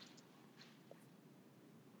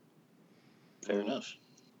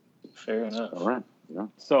 Fair enough. All right. Yeah.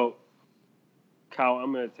 So, Kyle,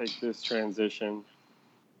 I'm going to take this transition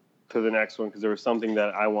to the next one because there was something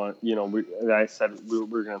that I want. That I said we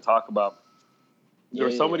were going to talk about. There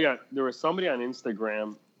was somebody on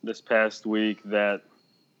Instagram this past week that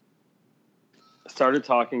started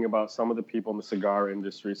talking about some of the people in the cigar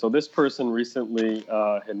industry. So this person recently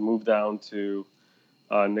had moved down to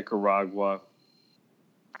Nicaragua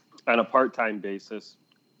on a part-time basis.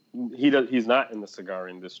 He's not in the cigar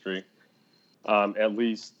industry, at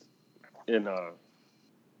least in a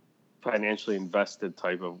financially invested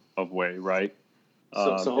type of way, right?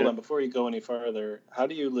 So hold on, before you go any farther, how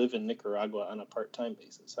do you live in Nicaragua on a part-time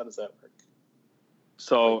basis? How does that work?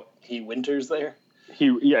 So like, he winters there? He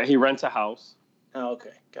rents a house. Oh,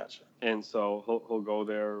 okay, gotcha. And so he'll go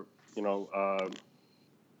there,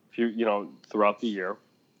 throughout the year.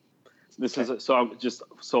 This is so I'm just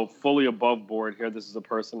so fully above board here. This is a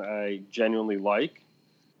person I genuinely like,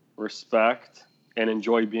 respect, and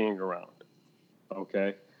enjoy being around.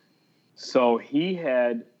 Okay. So he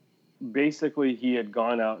had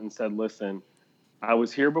gone out and said, listen, I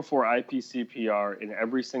was here before IPCPR, and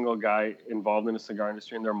every single guy involved in the cigar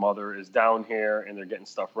industry and their mother is down here and they're getting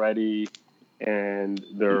stuff ready and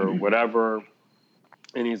they're whatever.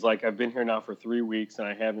 And he's like, I've been here now for 3 weeks and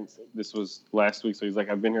I haven't, this was last week. So he's like,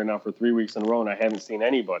 I've been here now for 3 weeks in a row and I haven't seen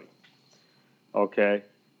anybody. Okay.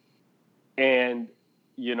 And,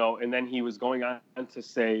 and then he was going on to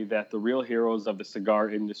say that the real heroes of the cigar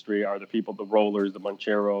industry are the people, the rollers, the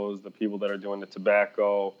mancheros, the people that are doing the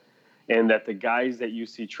tobacco, and that the guys that you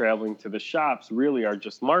see traveling to the shops really are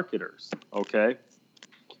just marketers. Okay.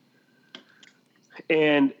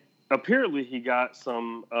 And apparently he got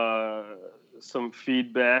some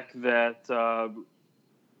feedback that,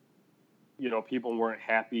 people weren't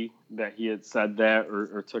happy that he had said that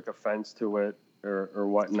or took offense to it or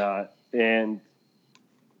whatnot. And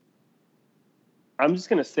I'm just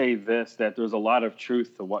going to say this, that there's a lot of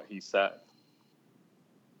truth to what he said.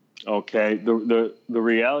 Okay. The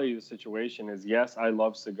reality of the situation is, yes, I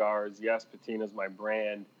love cigars. Yes, Patina's my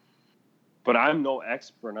brand, but I'm no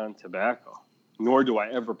expert on tobacco, nor do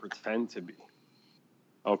I ever pretend to be.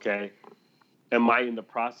 Okay. Am I in the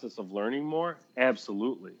process of learning more?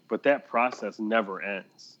 Absolutely. But that process never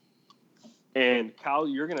ends. And Kyle,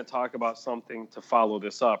 you're going to talk about something to follow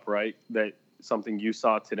this up, right? That something you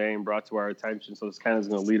saw today and brought to our attention. So this kind of is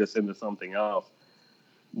going to lead us into something else.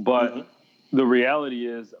 But the reality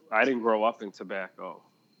is, I didn't grow up in tobacco.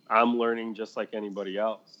 I'm learning just like anybody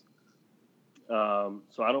else.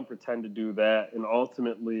 So I don't pretend to do that. And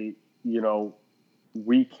ultimately,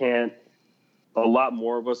 we can't. A lot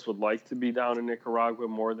more of us would like to be down in Nicaragua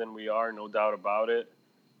more than we are, no doubt about it.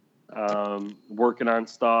 Working on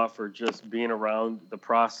stuff or just being around the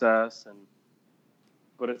process,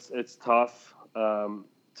 but it's tough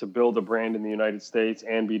to build a brand in the United States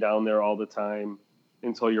and be down there all the time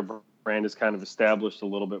until your brand is kind of established a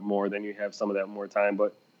little bit more. Then you have some of that more time,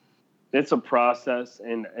 but it's a process.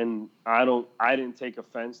 And I didn't take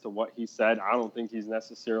offense to what he said. I don't think he's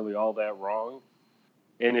necessarily all that wrong.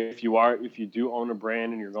 And if you do own a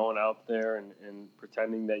brand and you're going out there and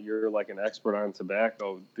pretending that you're like an expert on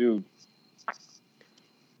tobacco, dude,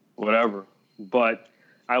 whatever. But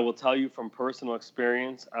I will tell you from personal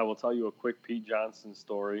experience, I will tell you a quick Pete Johnson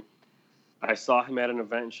story. I saw him at an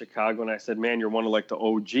event in Chicago and I said, man, you're one of like the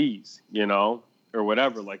OGs, or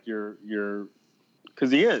whatever. Like you're,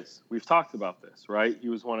 because he is. We've talked about this, right? He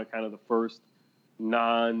was one of kind of the first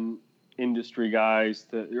non-industry guys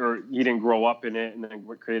or he didn't grow up in it and then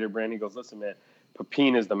created a brand. He goes, listen, man,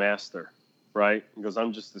 Pepin is the master, right? He goes,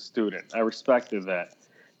 I'm just a student. I respected that.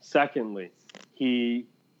 Secondly, he,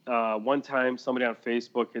 one time somebody on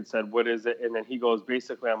Facebook had said, what is it? And then he goes,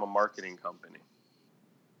 basically, I'm a marketing company.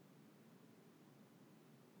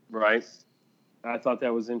 Right? I thought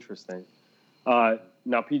that was interesting.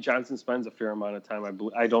 Now, Pete Johnson spends a fair amount of time.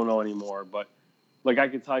 I don't know anymore, but like I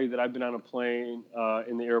can tell you that I've been on a plane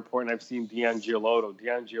in the airport and I've seen Dion Giolotto.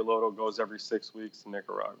 Dion Giolotto goes every 6 weeks to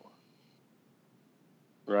Nicaragua.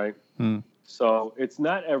 Right? So it's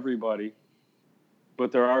not everybody,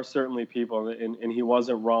 but there are certainly people, and he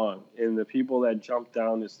wasn't wrong. And the people that jumped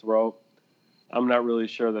down his throat, I'm not really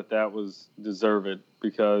sure that was deserved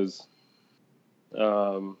because,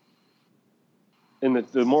 and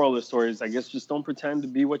the moral of the story is, I guess, just don't pretend to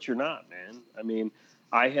be what you're not, man. I mean,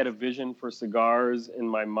 I had a vision for cigars in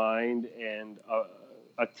my mind and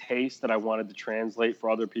a taste that I wanted to translate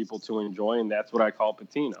for other people to enjoy, and that's what I call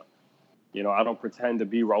patina. I don't pretend to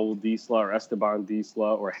be Raul Diesla or Esteban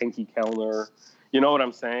Diesla or Henke Kellner. You know what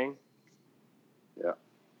I'm saying? Yeah.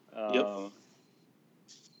 Yep.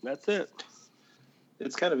 That's it.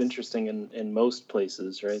 It's kind of interesting in most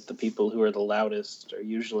places, right? The people who are the loudest are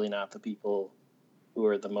usually not the people who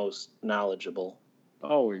are the most knowledgeable.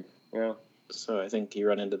 Oh, yeah. So I think you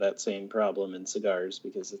run into that same problem in cigars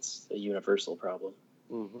because it's a universal problem.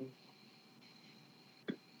 Mm-hmm.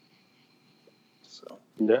 So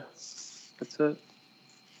yeah, that's it.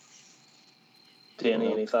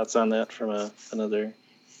 Danny, any thoughts on that from another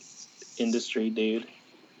industry dude?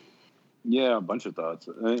 Yeah, a bunch of thoughts.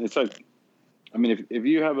 It's like, I mean, if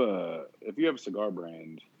you have a cigar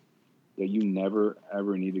brand that you never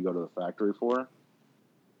ever need to go to the factory for,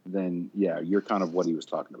 then yeah, you're kind of what he was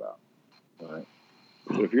talking about, right?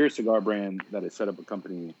 So if you're a cigar brand that has set up a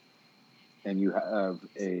company and you have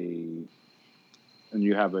a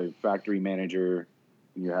factory manager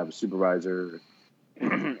and you have a supervisor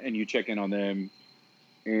and you check in on them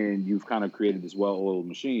and you've kind of created this well-oiled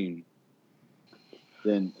machine,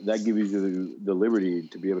 then that gives you the liberty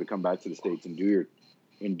to be able to come back to the States and do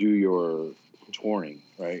your touring,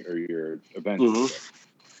 right, or your events,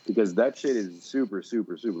 because that shit is super,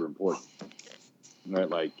 super, super important, right?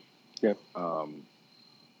 Like, yeah,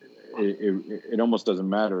 it almost doesn't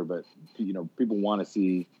matter, but people want to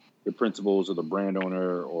see the principals or the brand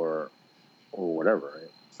owner or whatever,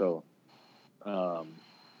 right? So,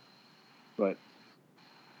 but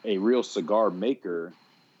a real cigar maker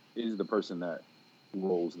is the person that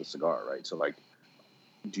rolls the cigar, right? So, like,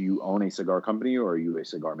 do you own a cigar company or are you a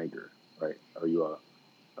cigar maker, right? Are you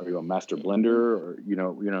a master blender, or you know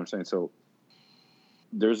what I'm saying? So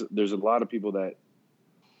there's a lot of people that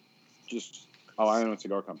just, I own a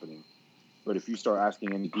cigar company, but if you start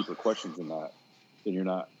asking any deeper questions in that, then you're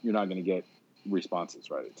not going to get responses,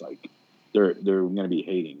 right? It's like they're going to be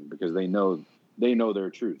hating because they know their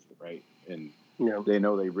truth, right? And they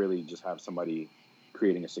know they really just have somebody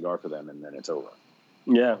creating a cigar for them, and then it's over.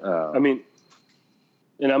 Yeah, I mean,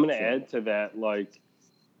 and I'm going to add to that, like,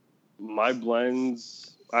 my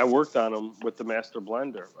blends, I worked on them with the master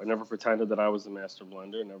blender. I never pretended that I was the master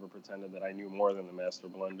blender. Never pretended that I knew more than the master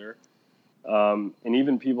blender. And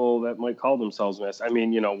even people that might call themselves master. I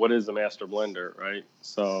mean, what is a master blender, right?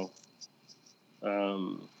 So,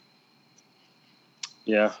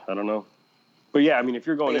 yeah, I don't know. But yeah, I mean, if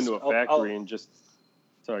you're going into a factory and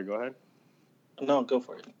sorry, go ahead. No, go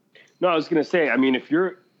for it. No, I was going to say, I mean, if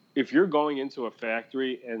you're if you're going into a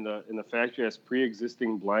factory and the factory has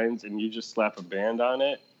pre-existing blends and you just slap a band on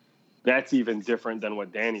it, that's even different than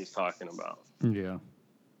what Danny's talking about. Yeah.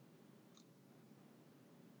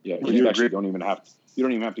 Yeah, Would you you actually agree? don't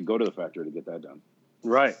even have to go to the factory to get that done.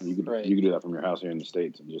 Right. You could Right. you could do that from your house here in the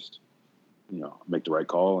States and just make the right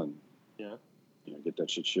call and Yeah. get that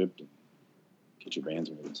shit shipped and get your bands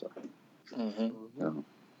made and stuff. Mm-hmm.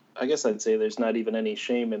 I guess I'd say there's not even any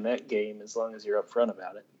shame in that game as long as you're upfront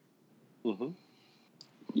about it. Mm-hmm.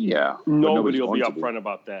 Yeah, Nobody will be upfront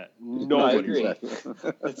about that. No, I Nobody. agree.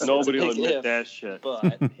 Nobody will It's a big admit if, that shit.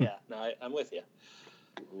 But yeah, no, I'm with you.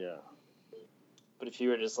 Yeah. But if you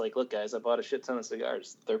were just like, look, guys, I bought a shit ton of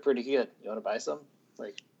cigars. They're pretty good. You want to buy some?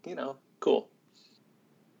 Like, cool.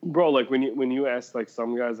 Bro, like when you ask like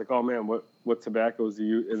some guys like, oh man, what tobaccos do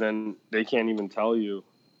you, and then they can't even tell you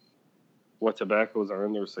what tobaccos are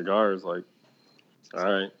in their cigars. Like,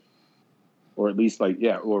 all right. Or at least like,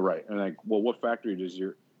 yeah, well, right. And like, well, what factory does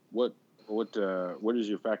where does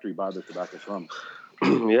your factory buy the tobacco from?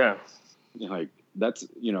 Yeah. Like that's,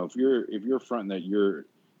 if you're fronting that you're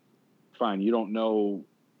fine, you don't know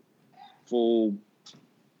full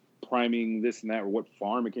priming this and that, or what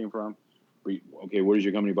farm it came from. But, okay, where does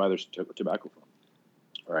your company buy their tobacco from?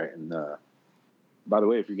 All right. And by the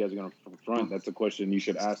way, if you guys are going to front, that's a question you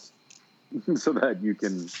should ask so that you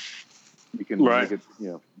can Right. make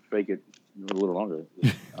it, fake it a little longer.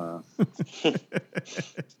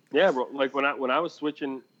 Yeah, bro. Like when I was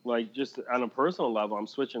switching, like just on a personal level, I'm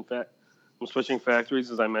switching factories,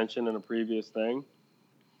 as I mentioned in a previous thing.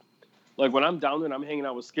 Like when I'm down there and I'm hanging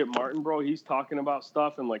out with Skip Martin, bro, he's talking about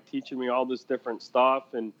stuff and like teaching me all this different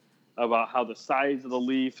stuff and about how the size of the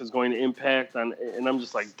leaf is going to impact on, and I'm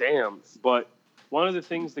just like, damn. But one of the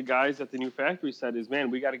things the guys at the new factory said is, man,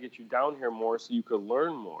 we got to get you down here more so you could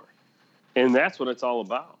learn more. And that's what it's all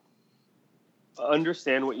about.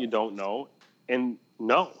 Understand what you don't know and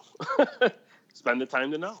know. Spend the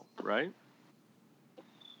time to know, right?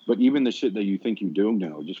 But even the shit that you think you do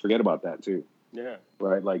know, just forget about that too. Yeah.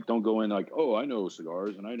 Right? Like, don't go in like, oh, I know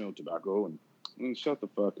cigars and I know tobacco, and shut the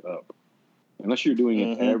fuck up. Unless you're doing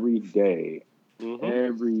it every day,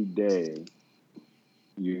 every day,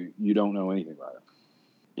 you don't know anything about it.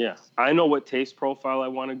 Yeah. I know what taste profile I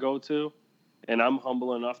want to go to, and I'm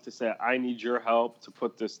humble enough to say, I need your help to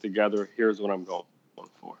put this together. Here's what I'm going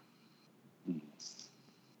for.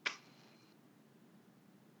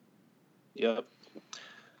 Yep.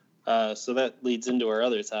 So that leads into our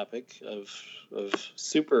other topic of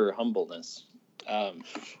super humbleness.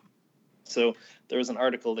 So there was an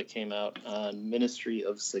article that came out on Ministry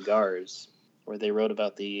of Cigars where they wrote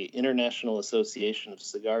about the International Association of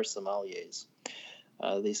Cigar Sommeliers.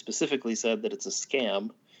 They specifically said that it's a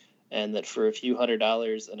scam and that for a few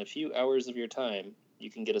 $100s and a few hours of your time, you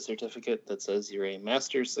can get a certificate that says you're a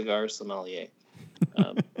master cigar sommelier,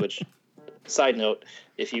 which... Side note,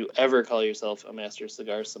 if you ever call yourself a master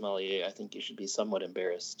cigar sommelier, I think you should be somewhat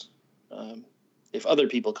embarrassed. If other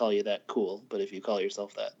people call you that, cool. But if you call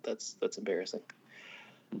yourself that, that's embarrassing.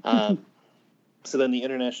 So then the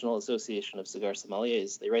International Association of Cigar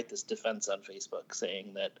Sommeliers, they write this defense on Facebook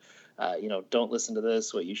saying that, don't listen to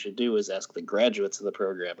this. What you should do is ask the graduates of the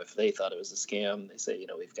program if they thought it was a scam. They say,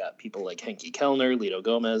 we've got people like Henke Kellner, Lito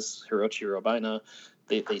Gomez, Hirochi Robina.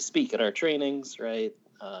 They speak at our trainings, right?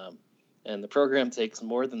 And the program takes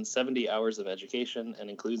more than 70 hours of education and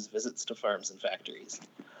includes visits to farms and factories.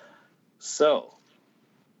 So,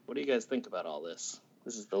 what do you guys think about all this?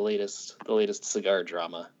 This is the latest cigar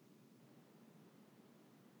drama.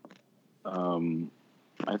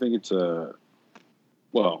 I think it's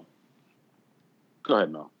well, go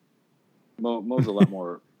ahead, Mel.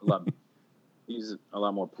 Mo's he's a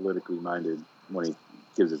lot more politically minded when he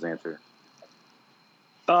gives his answer.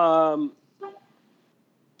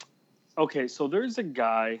 Okay, so there's a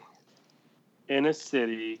guy in a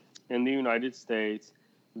city in the United States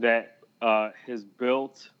that has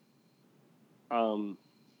built,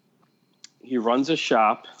 he runs a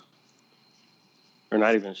shop, or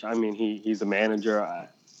not even a shop, I mean, he's a manager.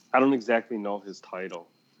 I don't exactly know his title,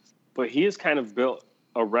 but he has kind of built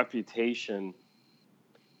a reputation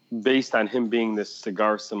based on him being this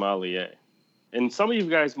cigar sommelier. And some of you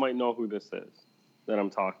guys might know who this is that I'm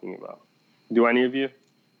talking about. Do any of you?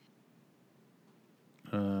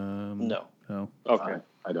 No. Okay.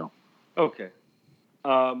 I don't. Okay.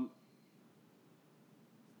 I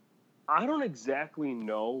don't exactly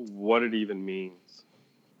know what it even means.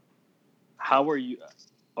 How are you?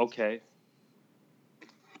 Okay.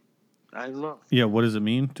 I don't know. Yeah, what does it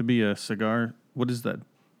mean to be a cigar? What is that?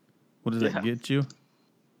 What does that get you?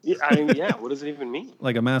 Yeah, I mean, yeah. What does it even mean?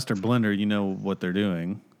 Like a master blender, you know what they're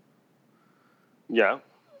doing. Yeah.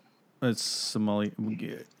 It's Somali.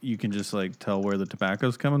 You can just like tell where the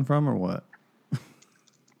tobacco's coming from, or what?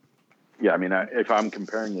 Yeah, I mean, if I'm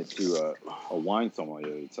comparing it to a wine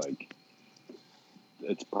sommelier, it's like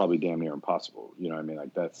it's probably damn near impossible. You know what I mean?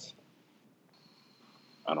 Like that's,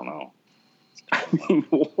 I don't know.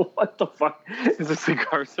 What the fuck is a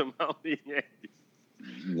cigar sommelier?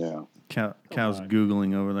 Yeah. Cow's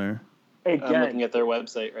Googling over there. Again, I'm looking at their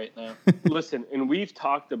website right now. listen, and we've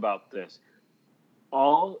talked about this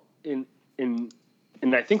all in, and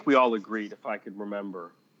I think we all agreed, if I could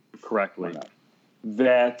remember correctly,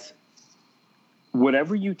 that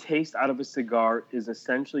whatever you taste out of a cigar is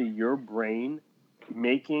essentially your brain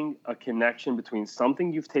making a connection between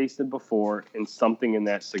something you've tasted before and something in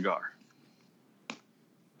that cigar.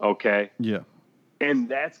 Okay? Yeah. And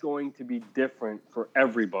that's going to be different for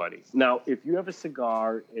everybody. Now, if you have a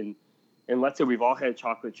cigar and let's say we've all had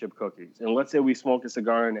chocolate chip cookies, and let's say we smoke a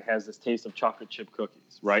cigar and it has this taste of chocolate chip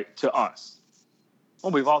cookies, right? To us.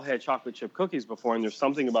 Well, we've all had chocolate chip cookies before, and there's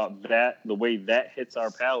something about that, the way that hits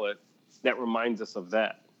our palate, that reminds us of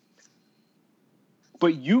that.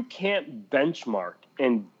 But you can't benchmark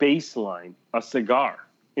and baseline a cigar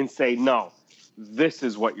and say, no, this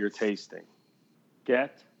is what you're tasting.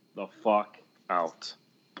 Get the fuck out.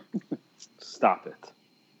 Stop it.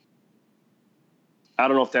 I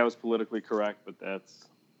don't know if that was politically correct, but that's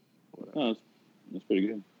Oh, that's pretty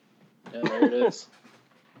good. Yeah, there it is.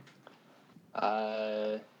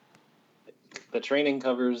 The training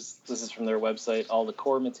covers, this is from their website, all the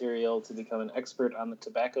core material to become an expert on the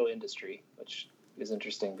tobacco industry, which is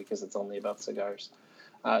interesting because it's only about cigars.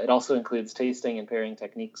 It also includes tasting and pairing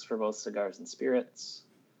techniques for both cigars and spirits.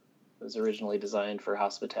 It was originally designed for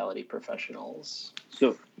hospitality professionals.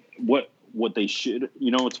 So what they should,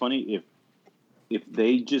 you know what's funny? If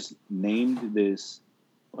they just named this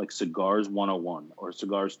like Cigars 101 or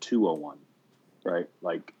Cigars 201, right?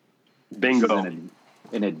 Like bingo. This is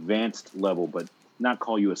an advanced level, but not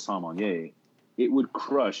call you a sommelier, it would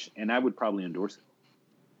crush, and I would probably endorse it,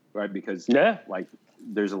 right? Because like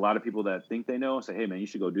there's a lot of people that think they know, say, hey man, you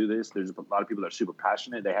should go do this. There's a lot of people that are super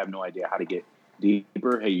passionate. They have no idea how to get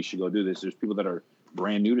deeper. Hey, you should go do this. There's people that are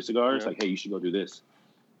brand new to cigars, like, hey, you should go do this.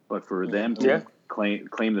 But for them to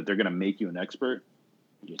claim that they're going to make you an expert,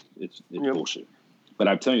 it's bullshit. But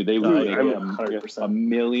I'm telling you, they would make $100% $1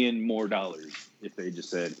 million more if they just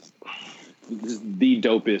said, this is the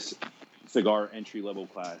dopest cigar entry level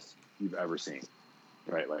class you've ever seen,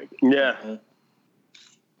 right? Like, and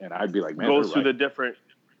I'd be like, man, go through the different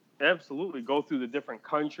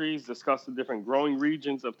countries, discuss the different growing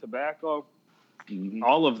regions of tobacco,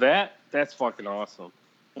 all of that. That's fucking awesome.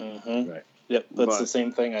 Right. Yep, that's the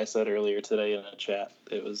same thing I said earlier today in a chat.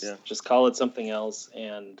 It was just call it something else,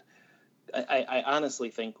 and I honestly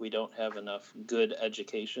think we don't have enough good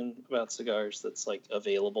education about cigars that's like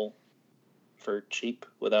available for cheap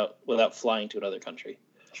without flying to another country.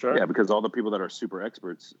 Sure. Yeah, because all the people that are super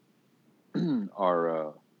experts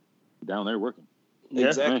are down there working.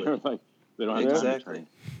 Exactly. Like, they don't have time.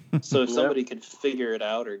 So if somebody could figure it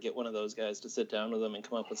out or get one of those guys to sit down with them and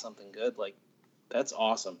come up with something good, like, that's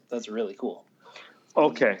awesome. That's really cool.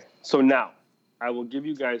 Okay, so now I will give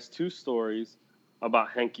you guys two stories about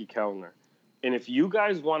Henke Kellner. And if you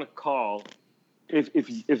guys want to call,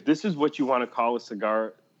 if this is what you want to call a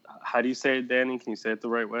cigar, how do you say it, Danny? Can you say it the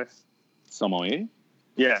right way? Sommelier?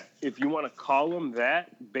 Yeah, if you want to call them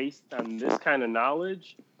that based on this kind of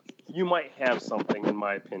knowledge, you might have something, in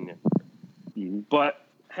my opinion. But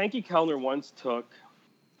Henke Kellner once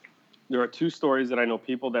there are two stories that I know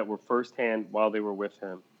people that were firsthand while they were with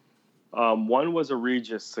him. One was a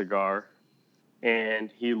Regis cigar,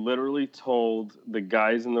 and he literally told the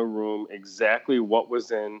guys in the room exactly what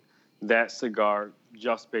was in that cigar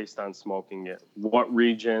just based on smoking it. What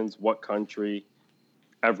regions, what country,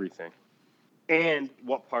 everything. And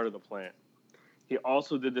what part of the plant. He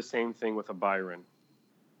also did the same thing with a Byron.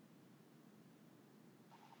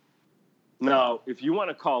 Now, if you want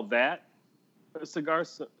to call that a cigar,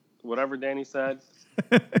 whatever Danny said,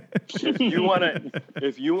 if you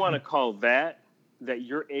want to call that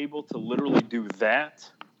you're able to literally do that,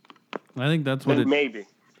 I think that's what maybe.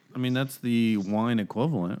 I mean, that's the wine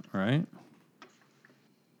equivalent, right?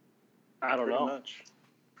 I don't know. Much.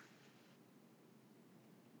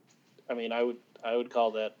 I mean, I would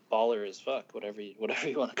call that baller as fuck, whatever you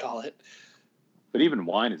want to call it. But even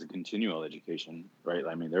wine is a continual education, right?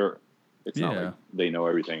 I mean, it's not like they know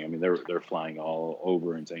everything. I mean, they're flying all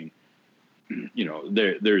over and saying, you know,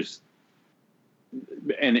 there's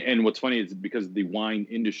and what's funny is because the wine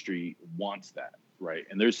industry wants that, right?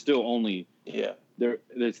 And there's still only there.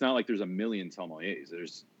 It's not like there's a million sommeliers.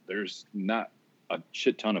 There's not a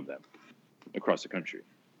shit ton of them across the country.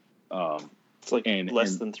 It's like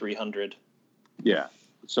less and than 300. yeah.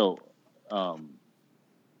 So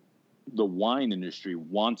the wine industry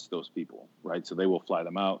wants those people, right? So they will fly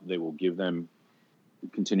them out. They will give them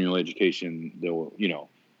continual education. They will,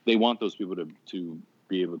 they want those people to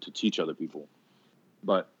be able to teach other people.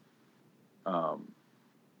 But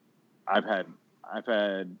I've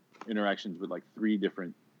had interactions with like 3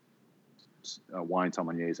 different wine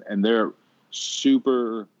sommeliers, and they're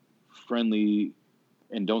super friendly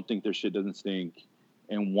and don't think their shit doesn't stink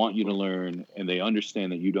and want you to learn, and they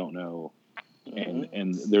understand that you don't know,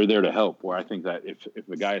 and they're there to help. Where I think that if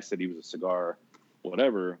the guy said he was a cigar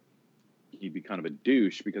whatever, he'd be kind of a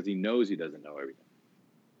douche because he knows he doesn't know everything.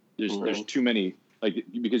 There's too many, like,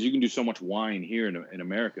 because you can do so much wine here in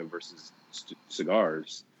America versus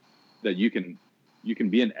cigars that you can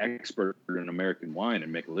be an expert in American wine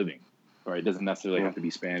and make a living. Right? It doesn't necessarily have to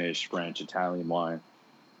be Spanish, French, Italian wine.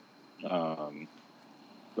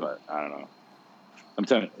 But I don't know. I'm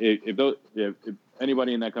telling you, if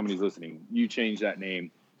anybody in that company is listening, you change that name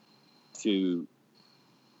to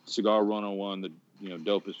Cigar 101, the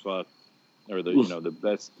dope as fuck, or the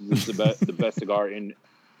best cigar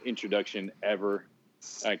introduction ever.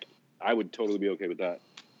 Like, I would totally be okay with that.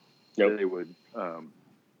 Yep.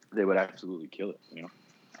 They would absolutely kill it.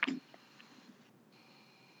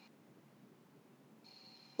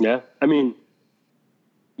 Yeah, I mean,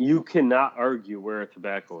 you cannot argue where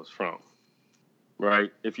tobacco is from,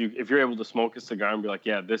 right? If you're able to smoke a cigar and be like,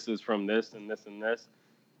 yeah, this is from this and this and this,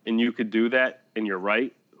 and you could do that, and you're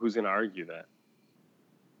right, who's going to argue that?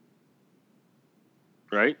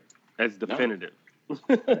 Right? That's definitive. No.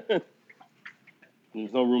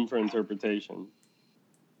 There's no room for interpretation.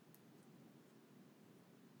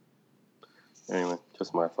 Anyway,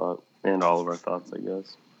 just my thought, and all of our thoughts, I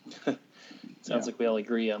guess. Sounds like we all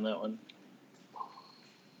agree on that one.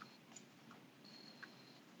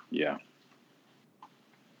 Yeah.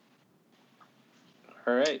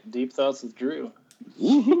 All right, deep thoughts with Drew.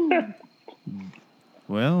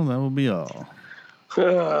 Well, that will be all.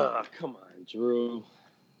 Come on, Drew.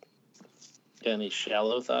 Got any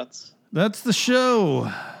shallow thoughts? That's the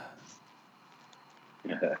show.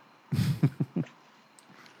 Yeah.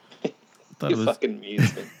 You fucking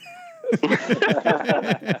music.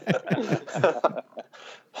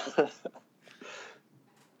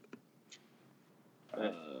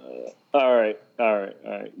 All right.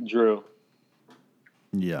 Drew.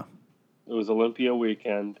 Yeah. It was Olympia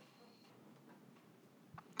weekend.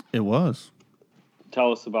 It was.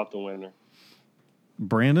 Tell us about the winner.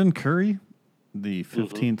 Brandon Curry, the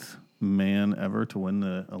 15th man ever to win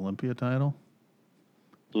the Olympia title.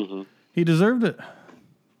 Mm-hmm. He deserved it.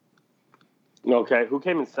 Okay. Who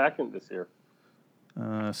came in second this year?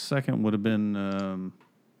 Second would have been,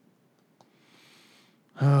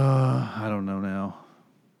 I don't know now.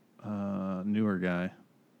 Newer guy.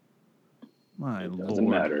 My Lord. Doesn't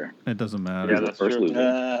matter. It doesn't matter. Yeah, that's first true.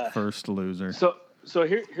 loser. First loser. So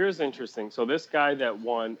here's interesting. So this guy that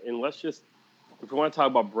won, and let's just, if we want to talk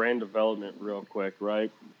about brand development real quick,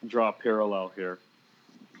 right? Draw a parallel here.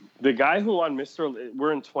 The guy who won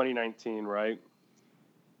we're in 2019, right?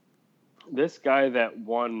 This guy that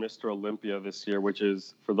won Mr. Olympia this year, which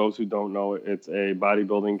is, for those who don't know, it's a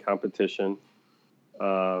bodybuilding competition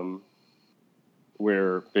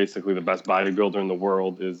where basically the best bodybuilder in the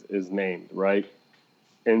world is named, right?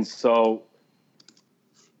 And so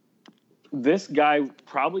this guy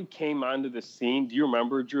probably came onto the scene. Do you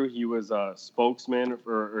remember, Drew? He was a spokesman,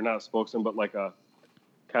 or not a spokesman, but like a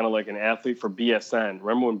kind of like an athlete for BSN.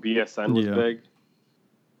 Remember when BSN was big?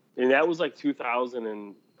 And that was like 2000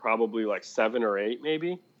 and probably like 7 or 8,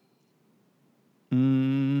 maybe.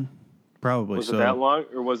 Probably. Was it that long,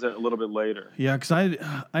 or was it a little bit later? Yeah, because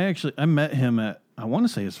I met him at, I want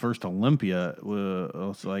to say his first Olympia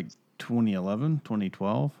was like 2011,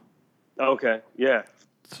 2012. Okay, yeah.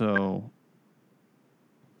 So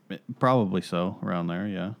probably so, around there,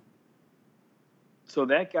 yeah. So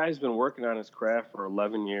that guy's been working on his craft for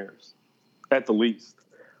 11 years, at the least,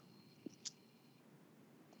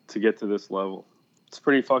 to get to this level. It's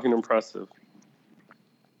pretty fucking impressive.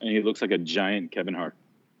 And he looks like a giant Kevin Hart.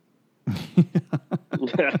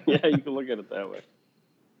 yeah, you can look at it that way.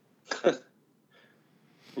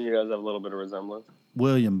 You guys have a little bit of resemblance.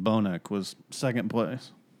 William Bonek was second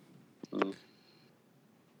place. I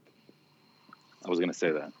was going to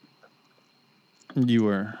say that. You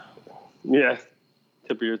were. Yeah,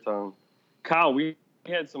 tip of your tongue. Kyle, we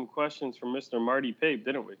had some questions from Mr. Marty Pape,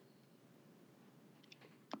 didn't we?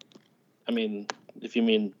 I mean, if you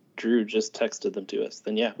mean Drew just texted them to us,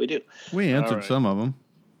 then yeah, we do. We answered some of them.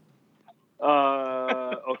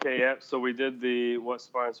 Okay, yeah. So we did the what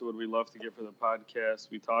sponsor would we love to get for the podcast?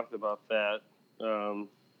 We talked about that.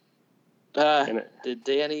 And it, Did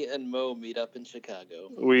Danny and Mo meet up in Chicago?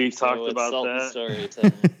 we So talked it's about Sultan's that. story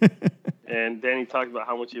time. And Danny talked about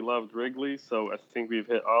how much he loved Wrigley. So I think we've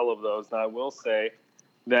hit all of those. Now I will say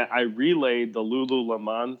that I relayed the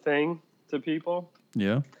Lululemon thing to people.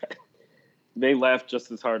 Yeah. They laughed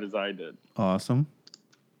just as hard as I did. Awesome.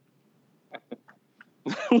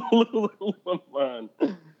 Lululemon.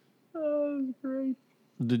 Oh, that was great.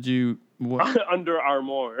 Did you what? Under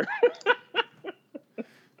Armour.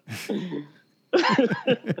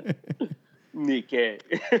 Nikkei.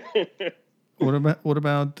 What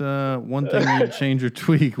about one thing you'd change or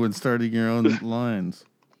tweak when starting your own lines?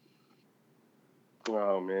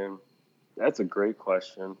 Oh man, that's a great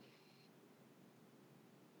question.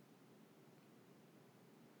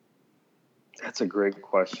 That's a great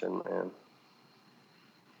question, man.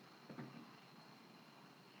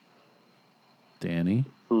 Danny?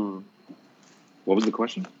 What was the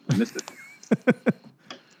question? I missed it.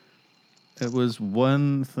 It was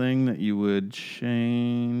one thing that you would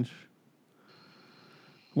change.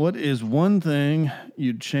 What is one thing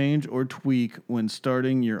you'd change or tweak when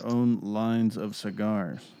starting your own lines of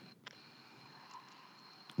cigars?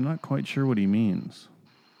 I'm not quite sure what he means.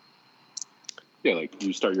 Yeah, like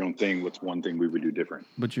you start your own thing. What's one thing we would do different?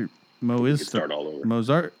 But Mo is start all over. Mo's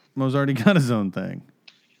already got his own thing.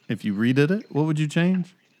 If you redid it, what would you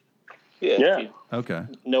change? Yeah. Okay.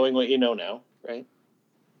 Knowing what you know now, right?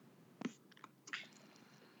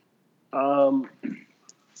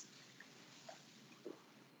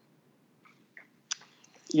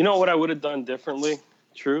 You know what I would have done differently?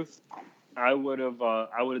 Truth, I would have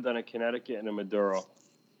done a Connecticut and a Maduro.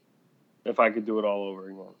 If I could do it all over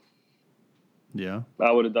again, Yeah.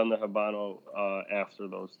 I would have done the Habano after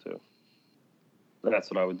those two.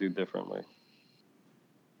 That's what I would do differently.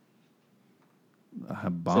 The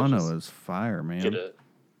Habano is fire, man. Get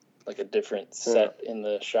a different set in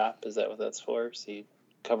the shop. Is that what that's for? So you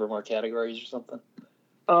cover more categories or something?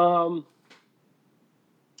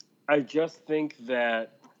 I just think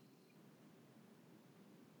that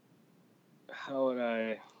how would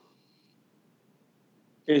I?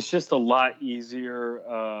 It's just a lot easier.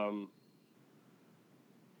 How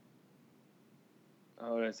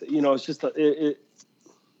would I say? You know, it's just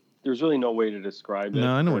there's really no way to describe it.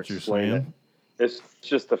 No, I know or what you're explain saying. it. It's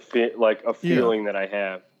just a feeling that I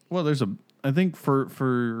have. Well, I think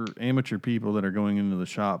for amateur people that are going into the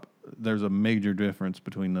shop, there's a major difference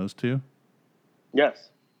between those two. Yes.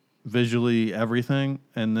 Visually, everything,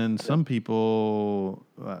 and then some people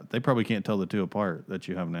they probably can't tell the two apart that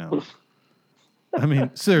you have now. I mean,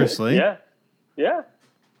 seriously. Yeah. Yeah.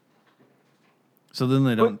 So then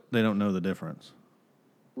they don't know the difference.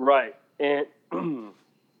 Right. And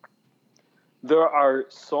there are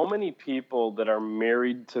so many people that are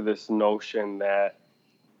married to this notion that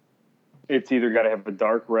it's either got to have a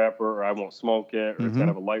dark wrapper or I won't smoke it, or it's got to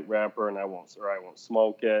have a light wrapper and I won't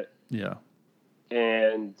smoke it. Yeah.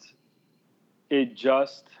 And it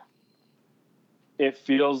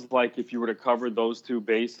feels like if you were to cover those two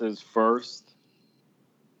bases first,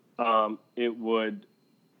 you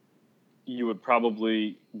would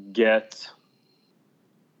probably get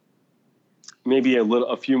maybe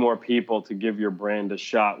a few more people to give your brand a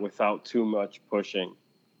shot without too much pushing.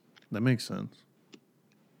 That makes sense.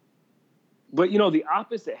 But, you know, the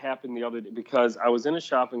opposite happened the other day because I was in a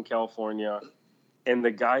shop in California and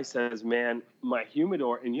the guy says, man, my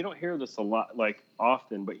humidor, and you don't hear this a lot, like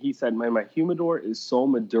often, but he said, man, my humidor is so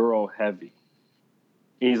Maduro heavy.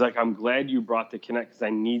 And he's like, I'm glad you brought the Connecticut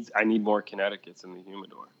because I need more Connecticut's in the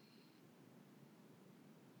humidor.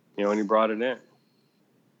 You know, and he brought it in.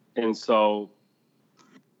 And so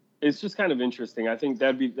it's just kind of interesting. I think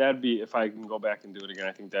that'd be if I can go back and do it again,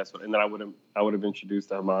 I think that's what, and then I would have introduced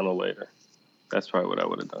the Habano later. That's probably what I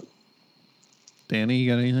would have done. Danny,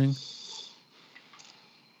 you got anything?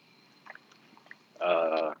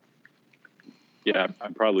 Yeah, I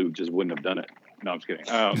probably just wouldn't have done it. No, I'm just kidding.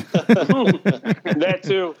 That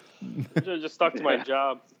too. I should have just stuck to my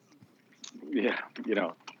job. Yeah, you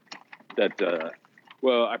know, that,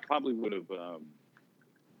 well, I probably would have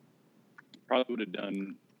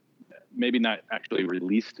done, maybe not actually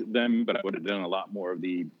released them, but I would have done a lot more of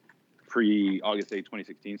the pre-August 8,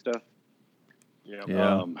 2016 stuff.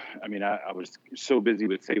 Yeah. I mean, I was so busy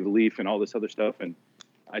with Save the Leaf and all this other stuff, and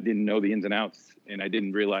I didn't know the ins and outs, and I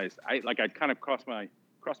didn't realize I'd kind of crossed my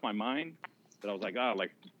mind that I was like,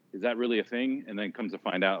 is that really a thing? And then comes to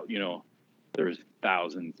find out, you know, there's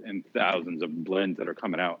thousands and thousands of blends that are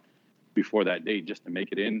coming out before that date just to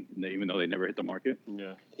make it in, even though they never hit the market.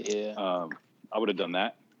 Yeah. Yeah. I would have done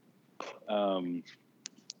that.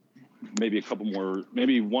 Maybe a couple more,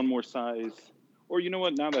 maybe one more size. Or you know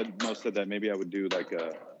what? Now that Mo said that, maybe I would do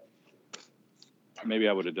maybe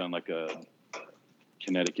I would have done like a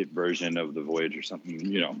Connecticut version of the Voyage or something,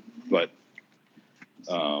 But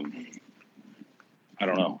I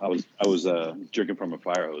don't know. I was drinking from a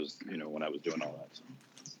fire hose, when I was doing all that. So.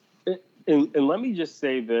 And let me just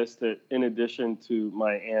say this, that in addition to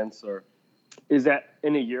my answer, is that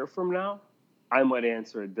in a year from now, I might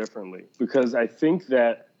answer it differently. Because I think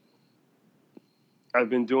that I've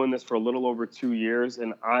been doing this for a little over 2 years,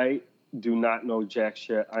 and I do not know jack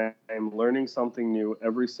shit. I am learning something new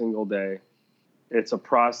every single day. It's a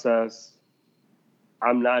process.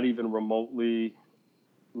 I'm not even remotely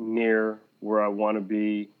near where I want to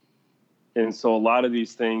be. And so a lot of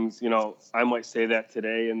these things, I might say that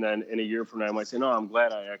today, and then in a year from now, I might say, no, I'm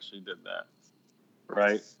glad I actually did that.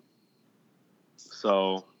 Right?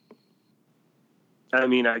 So, I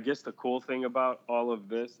mean, I guess the cool thing about all of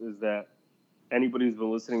this is that anybody who's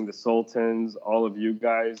been listening to Sultans, all of you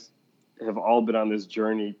guys have all been on this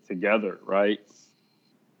journey together, right?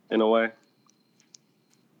 In a way.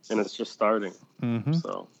 And it's just starting. Mm-hmm.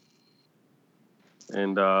 So,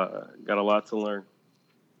 and got a lot to learn.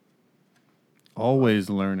 Always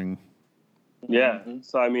learning. Yeah.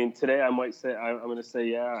 So, I mean, today I might say, I'm going to say,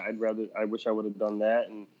 yeah, I wish I would have done that.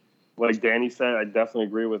 And like Danny said, I definitely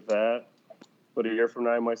agree with that. But a year from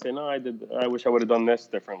now, I might say, no, I wish I would have done this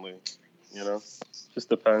differently. Just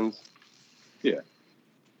depends. Yeah.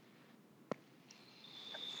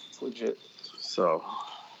 It's legit. So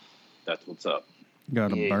that's what's up.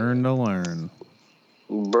 Gotta burn to learn.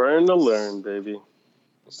 Burn to learn, baby.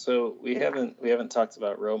 So we haven't talked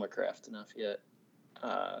about Romacraft enough yet.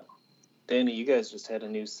 Danny, you guys just had a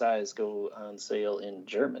new size go on sale in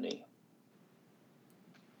Germany.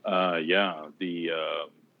 Yeah, the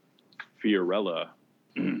Fiorella,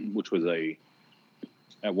 which was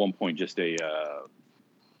at one point just a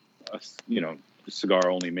cigar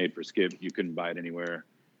only made for Skip. You couldn't buy it anywhere,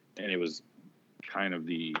 and it was kind of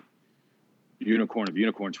the unicorn of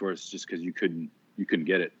unicorns for us, just because you couldn't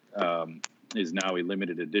get it. Is now a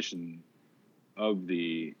limited edition of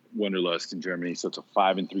the Wonderlust in Germany. So it's a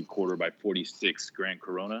 5 3/4 by 46 Grand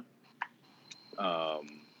Corona.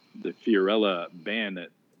 The Fiorella band that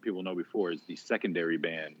people know before is the secondary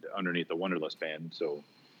band underneath the Wonderlust band. So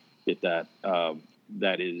get that.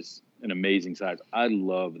 That is an amazing size. I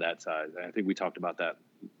love that size. I think we talked about that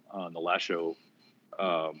on the last show.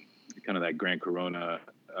 Kind of that Grand Corona.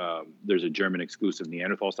 There's a German exclusive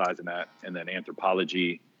Neanderthal size in that, and then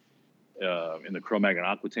Anthropology. And the Cro-Magnon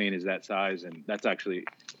Aquitaine is that size, and that's actually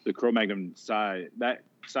the Cro-Magnon size. That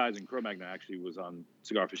size in Cro-Magnon actually was on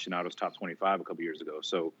Cigar Aficionado's top 25 a couple years ago.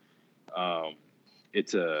 So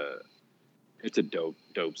it's a dope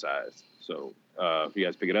size. So if you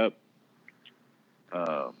guys pick it up,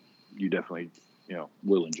 you definitely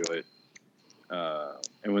will enjoy it.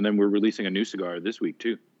 And then we're releasing a new cigar this week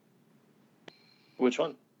too. Which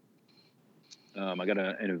one?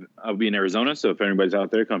 I'll be in Arizona, so if anybody's out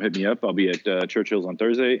there, come hit me up. I'll be at Churchill's on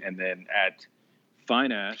Thursday, and then at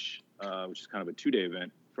Fine Ash, which is kind of a 2-day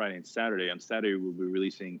event, Friday and Saturday. On Saturday, we'll be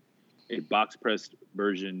releasing a box-pressed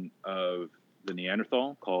version of the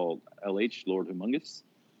Neanderthal called LH, Lord Humongous.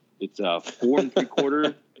 It's 4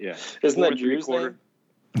 3/4. Yeah. Isn't that Drew's name?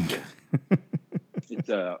 It's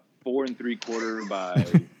 4 3/4 by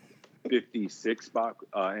 56 box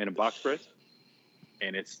and a box press.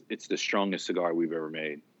 And it's the strongest cigar we've ever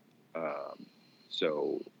made.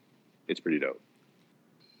 So it's pretty dope.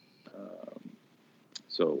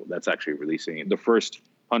 So that's actually releasing. The first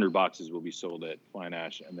 100 boxes will be sold at Fine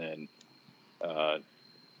Ash, and then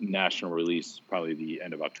national release probably the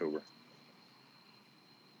end of October.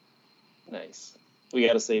 Nice. We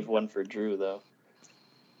got to save one for Drew, though.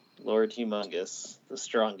 Lord Humongous, the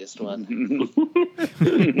strongest one.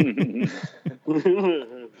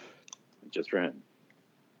 Just for him.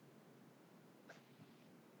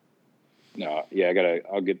 No, yeah, I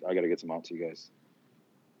gotta get some out to you guys.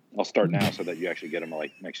 I'll start now so that you actually get them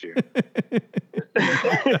like next year.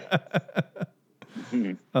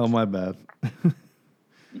 Oh, my bad.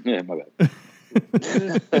 Yeah, my bad.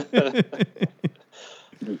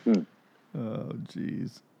 Oh,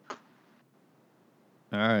 jeez.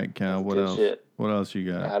 All right, Cal. What Good else? shit. What else you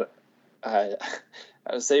got? I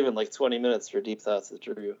was saving like 20 minutes for Deep Thoughts with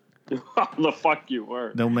Drew. The fuck you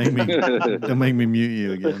were. Don't make me mute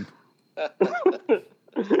you again.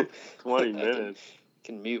 20 minutes.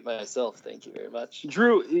 Can mute myself. Thank you very much.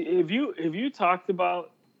 Drew, have you talked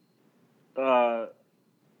about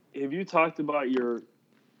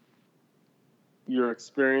your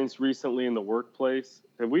experience recently in the workplace?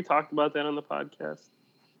 Have we talked about that on the podcast?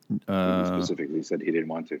 He specifically said he didn't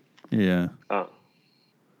want to. Yeah. Oh,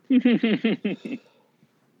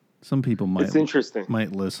 Some people it's interesting.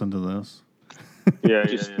 might listen to this. Yeah.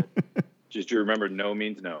 Just you remember, no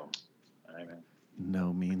means no. All right, man.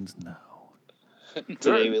 No means no.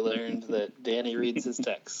 Today we learned that Danny reads his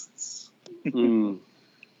texts. Mm.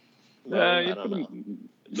 Well, I don't know. For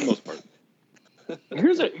the most part.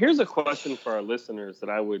 Here's a question for our listeners that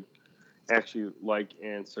I would actually like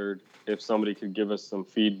answered if somebody could give us some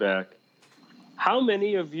feedback. How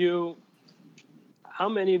many of you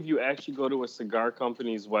actually go to a cigar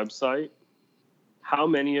company's website? How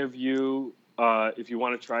many of you, if you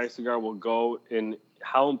want to try a cigar, will go? And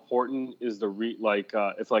how important is the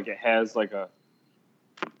if like it has like a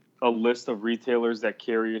list of retailers that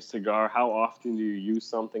carry a cigar? How often do you use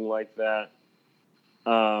something like that?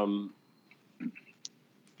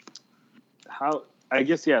 I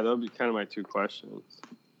guess, yeah, that would be kind of my two questions.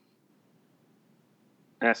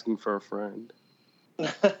 Asking for a friend.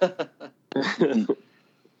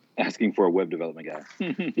 Asking for a web development guy.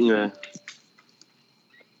 Yeah.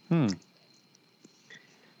 Hmm.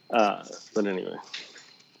 But anyway.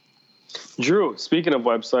 Drew, speaking of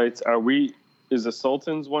websites, is the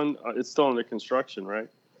Sultans one, it's still under construction, right?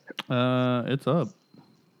 It's up.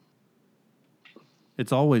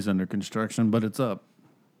 It's always under construction, but it's up.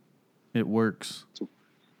 It works.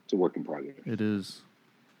 It's a work in progress. It is.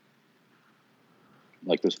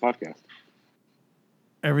 Like this podcast.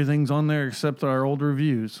 Everything's on there except our old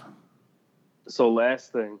reviews. So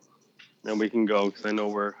last thing, and we can go because I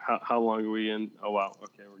know how long are we in? Oh, wow.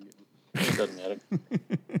 Okay, we're getting. It doesn't matter.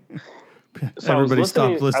 So Everybody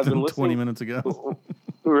stopped I've listening been 20 minutes ago.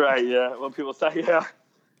 Right, yeah. Well, people say, yeah.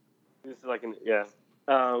 This is like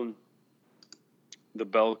the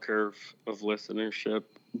bell curve of listenership.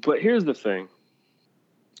 But here's the thing,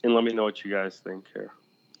 and let me know what you guys think here.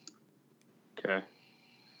 Okay.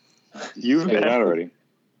 You got it out already.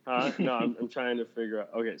 No, I'm trying to figure out.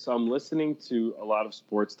 Okay, so I'm listening to a lot of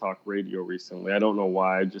sports talk radio recently. I don't know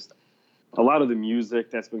why. Just a lot of the music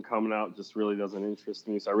that's been coming out just really doesn't interest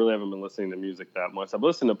me. So I really haven't been listening to music that much. I've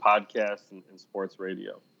listened to podcasts and sports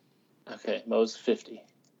radio. Okay, Mo's 50.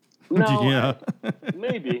 No, Yeah.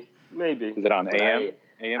 maybe. Is it on But AM?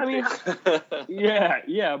 I mean,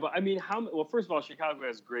 yeah. But I mean, well, first of all, Chicago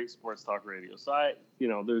has great sports talk radio. So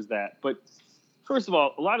there's that. But first of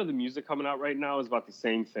all, a lot of the music coming out right now is about the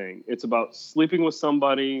same thing. It's about sleeping with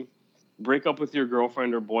somebody, break up with your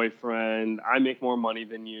girlfriend or boyfriend. I make more money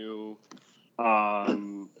than you.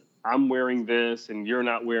 I'm wearing this and you're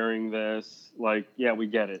not wearing this. Like, yeah, we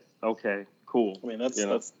get it. Okay, cool. I mean,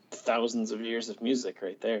 that's thousands of years of music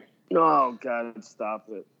right there. Oh, God, stop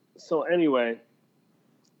it. So anyway,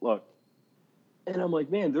 look, and I'm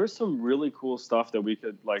like, man, there's some really cool stuff that we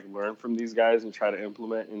could like learn from these guys and try to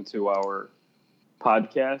implement into our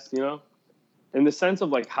podcast, in the sense of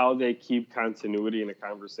like how they keep continuity in a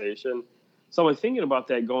conversation. So I'm thinking about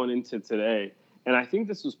that going into today. And I think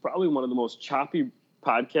this was probably one of the most choppy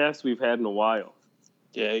podcasts we've had in a while.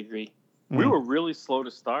 Yeah, I agree. We were really slow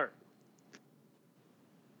to start.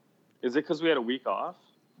 Is it because we had a week off?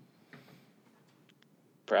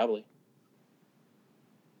 Probably.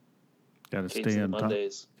 Got to Games stay of on top.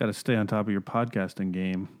 Mondays. Got to stay on top of your podcasting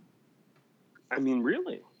game. I mean,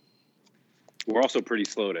 really? We're also pretty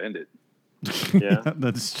slow to end it. Yeah.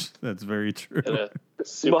 that's very true. Got a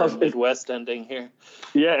super Midwest ending here.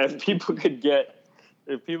 Yeah, if people could get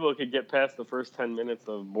past the first 10 minutes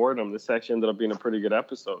of boredom, this actually ended up being a pretty good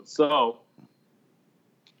episode. So,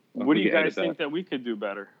 what do you guys think that we could do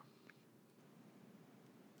better?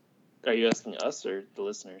 Are you asking us or the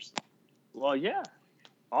listeners? Well, yeah,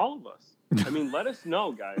 all of us. I mean, let us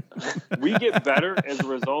know, guys. We get better as a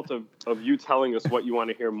result of you telling us what you want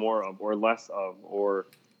to hear more of or less of or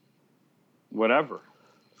whatever.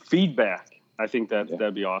 Feedback. I think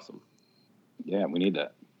that'd be awesome. Yeah, we need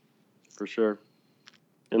that. For sure.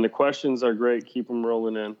 And the questions are great. Keep them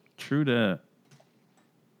rolling in. True that.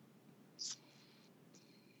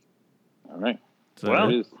 All right. Well,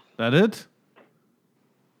 it is. That it?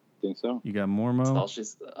 Think so. You got more, Mo?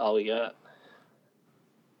 That's all we got.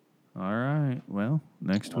 All right. Well,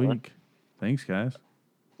 next week. Right. Thanks, guys.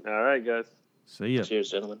 All right, guys. See ya.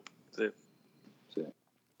 Cheers, gentlemen. See ya.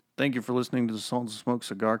 Thank you for listening to the Sultans and Smoke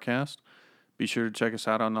Cigar Cast. Be sure to check us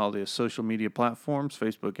out on all the social media platforms,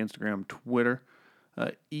 Facebook, Instagram, Twitter.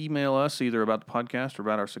 Email us either about the podcast or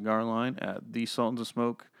about our cigar line at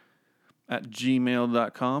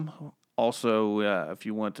thesultansandSmoke@gmail.com. Also, if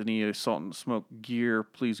you want any Salt and Smoke gear,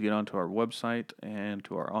 please get onto our website and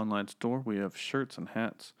to our online store. We have shirts and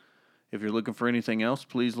hats. If you're looking for anything else,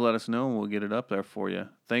 please let us know and we'll get it up there for you.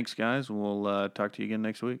 Thanks, guys. We'll talk to you again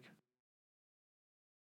next week.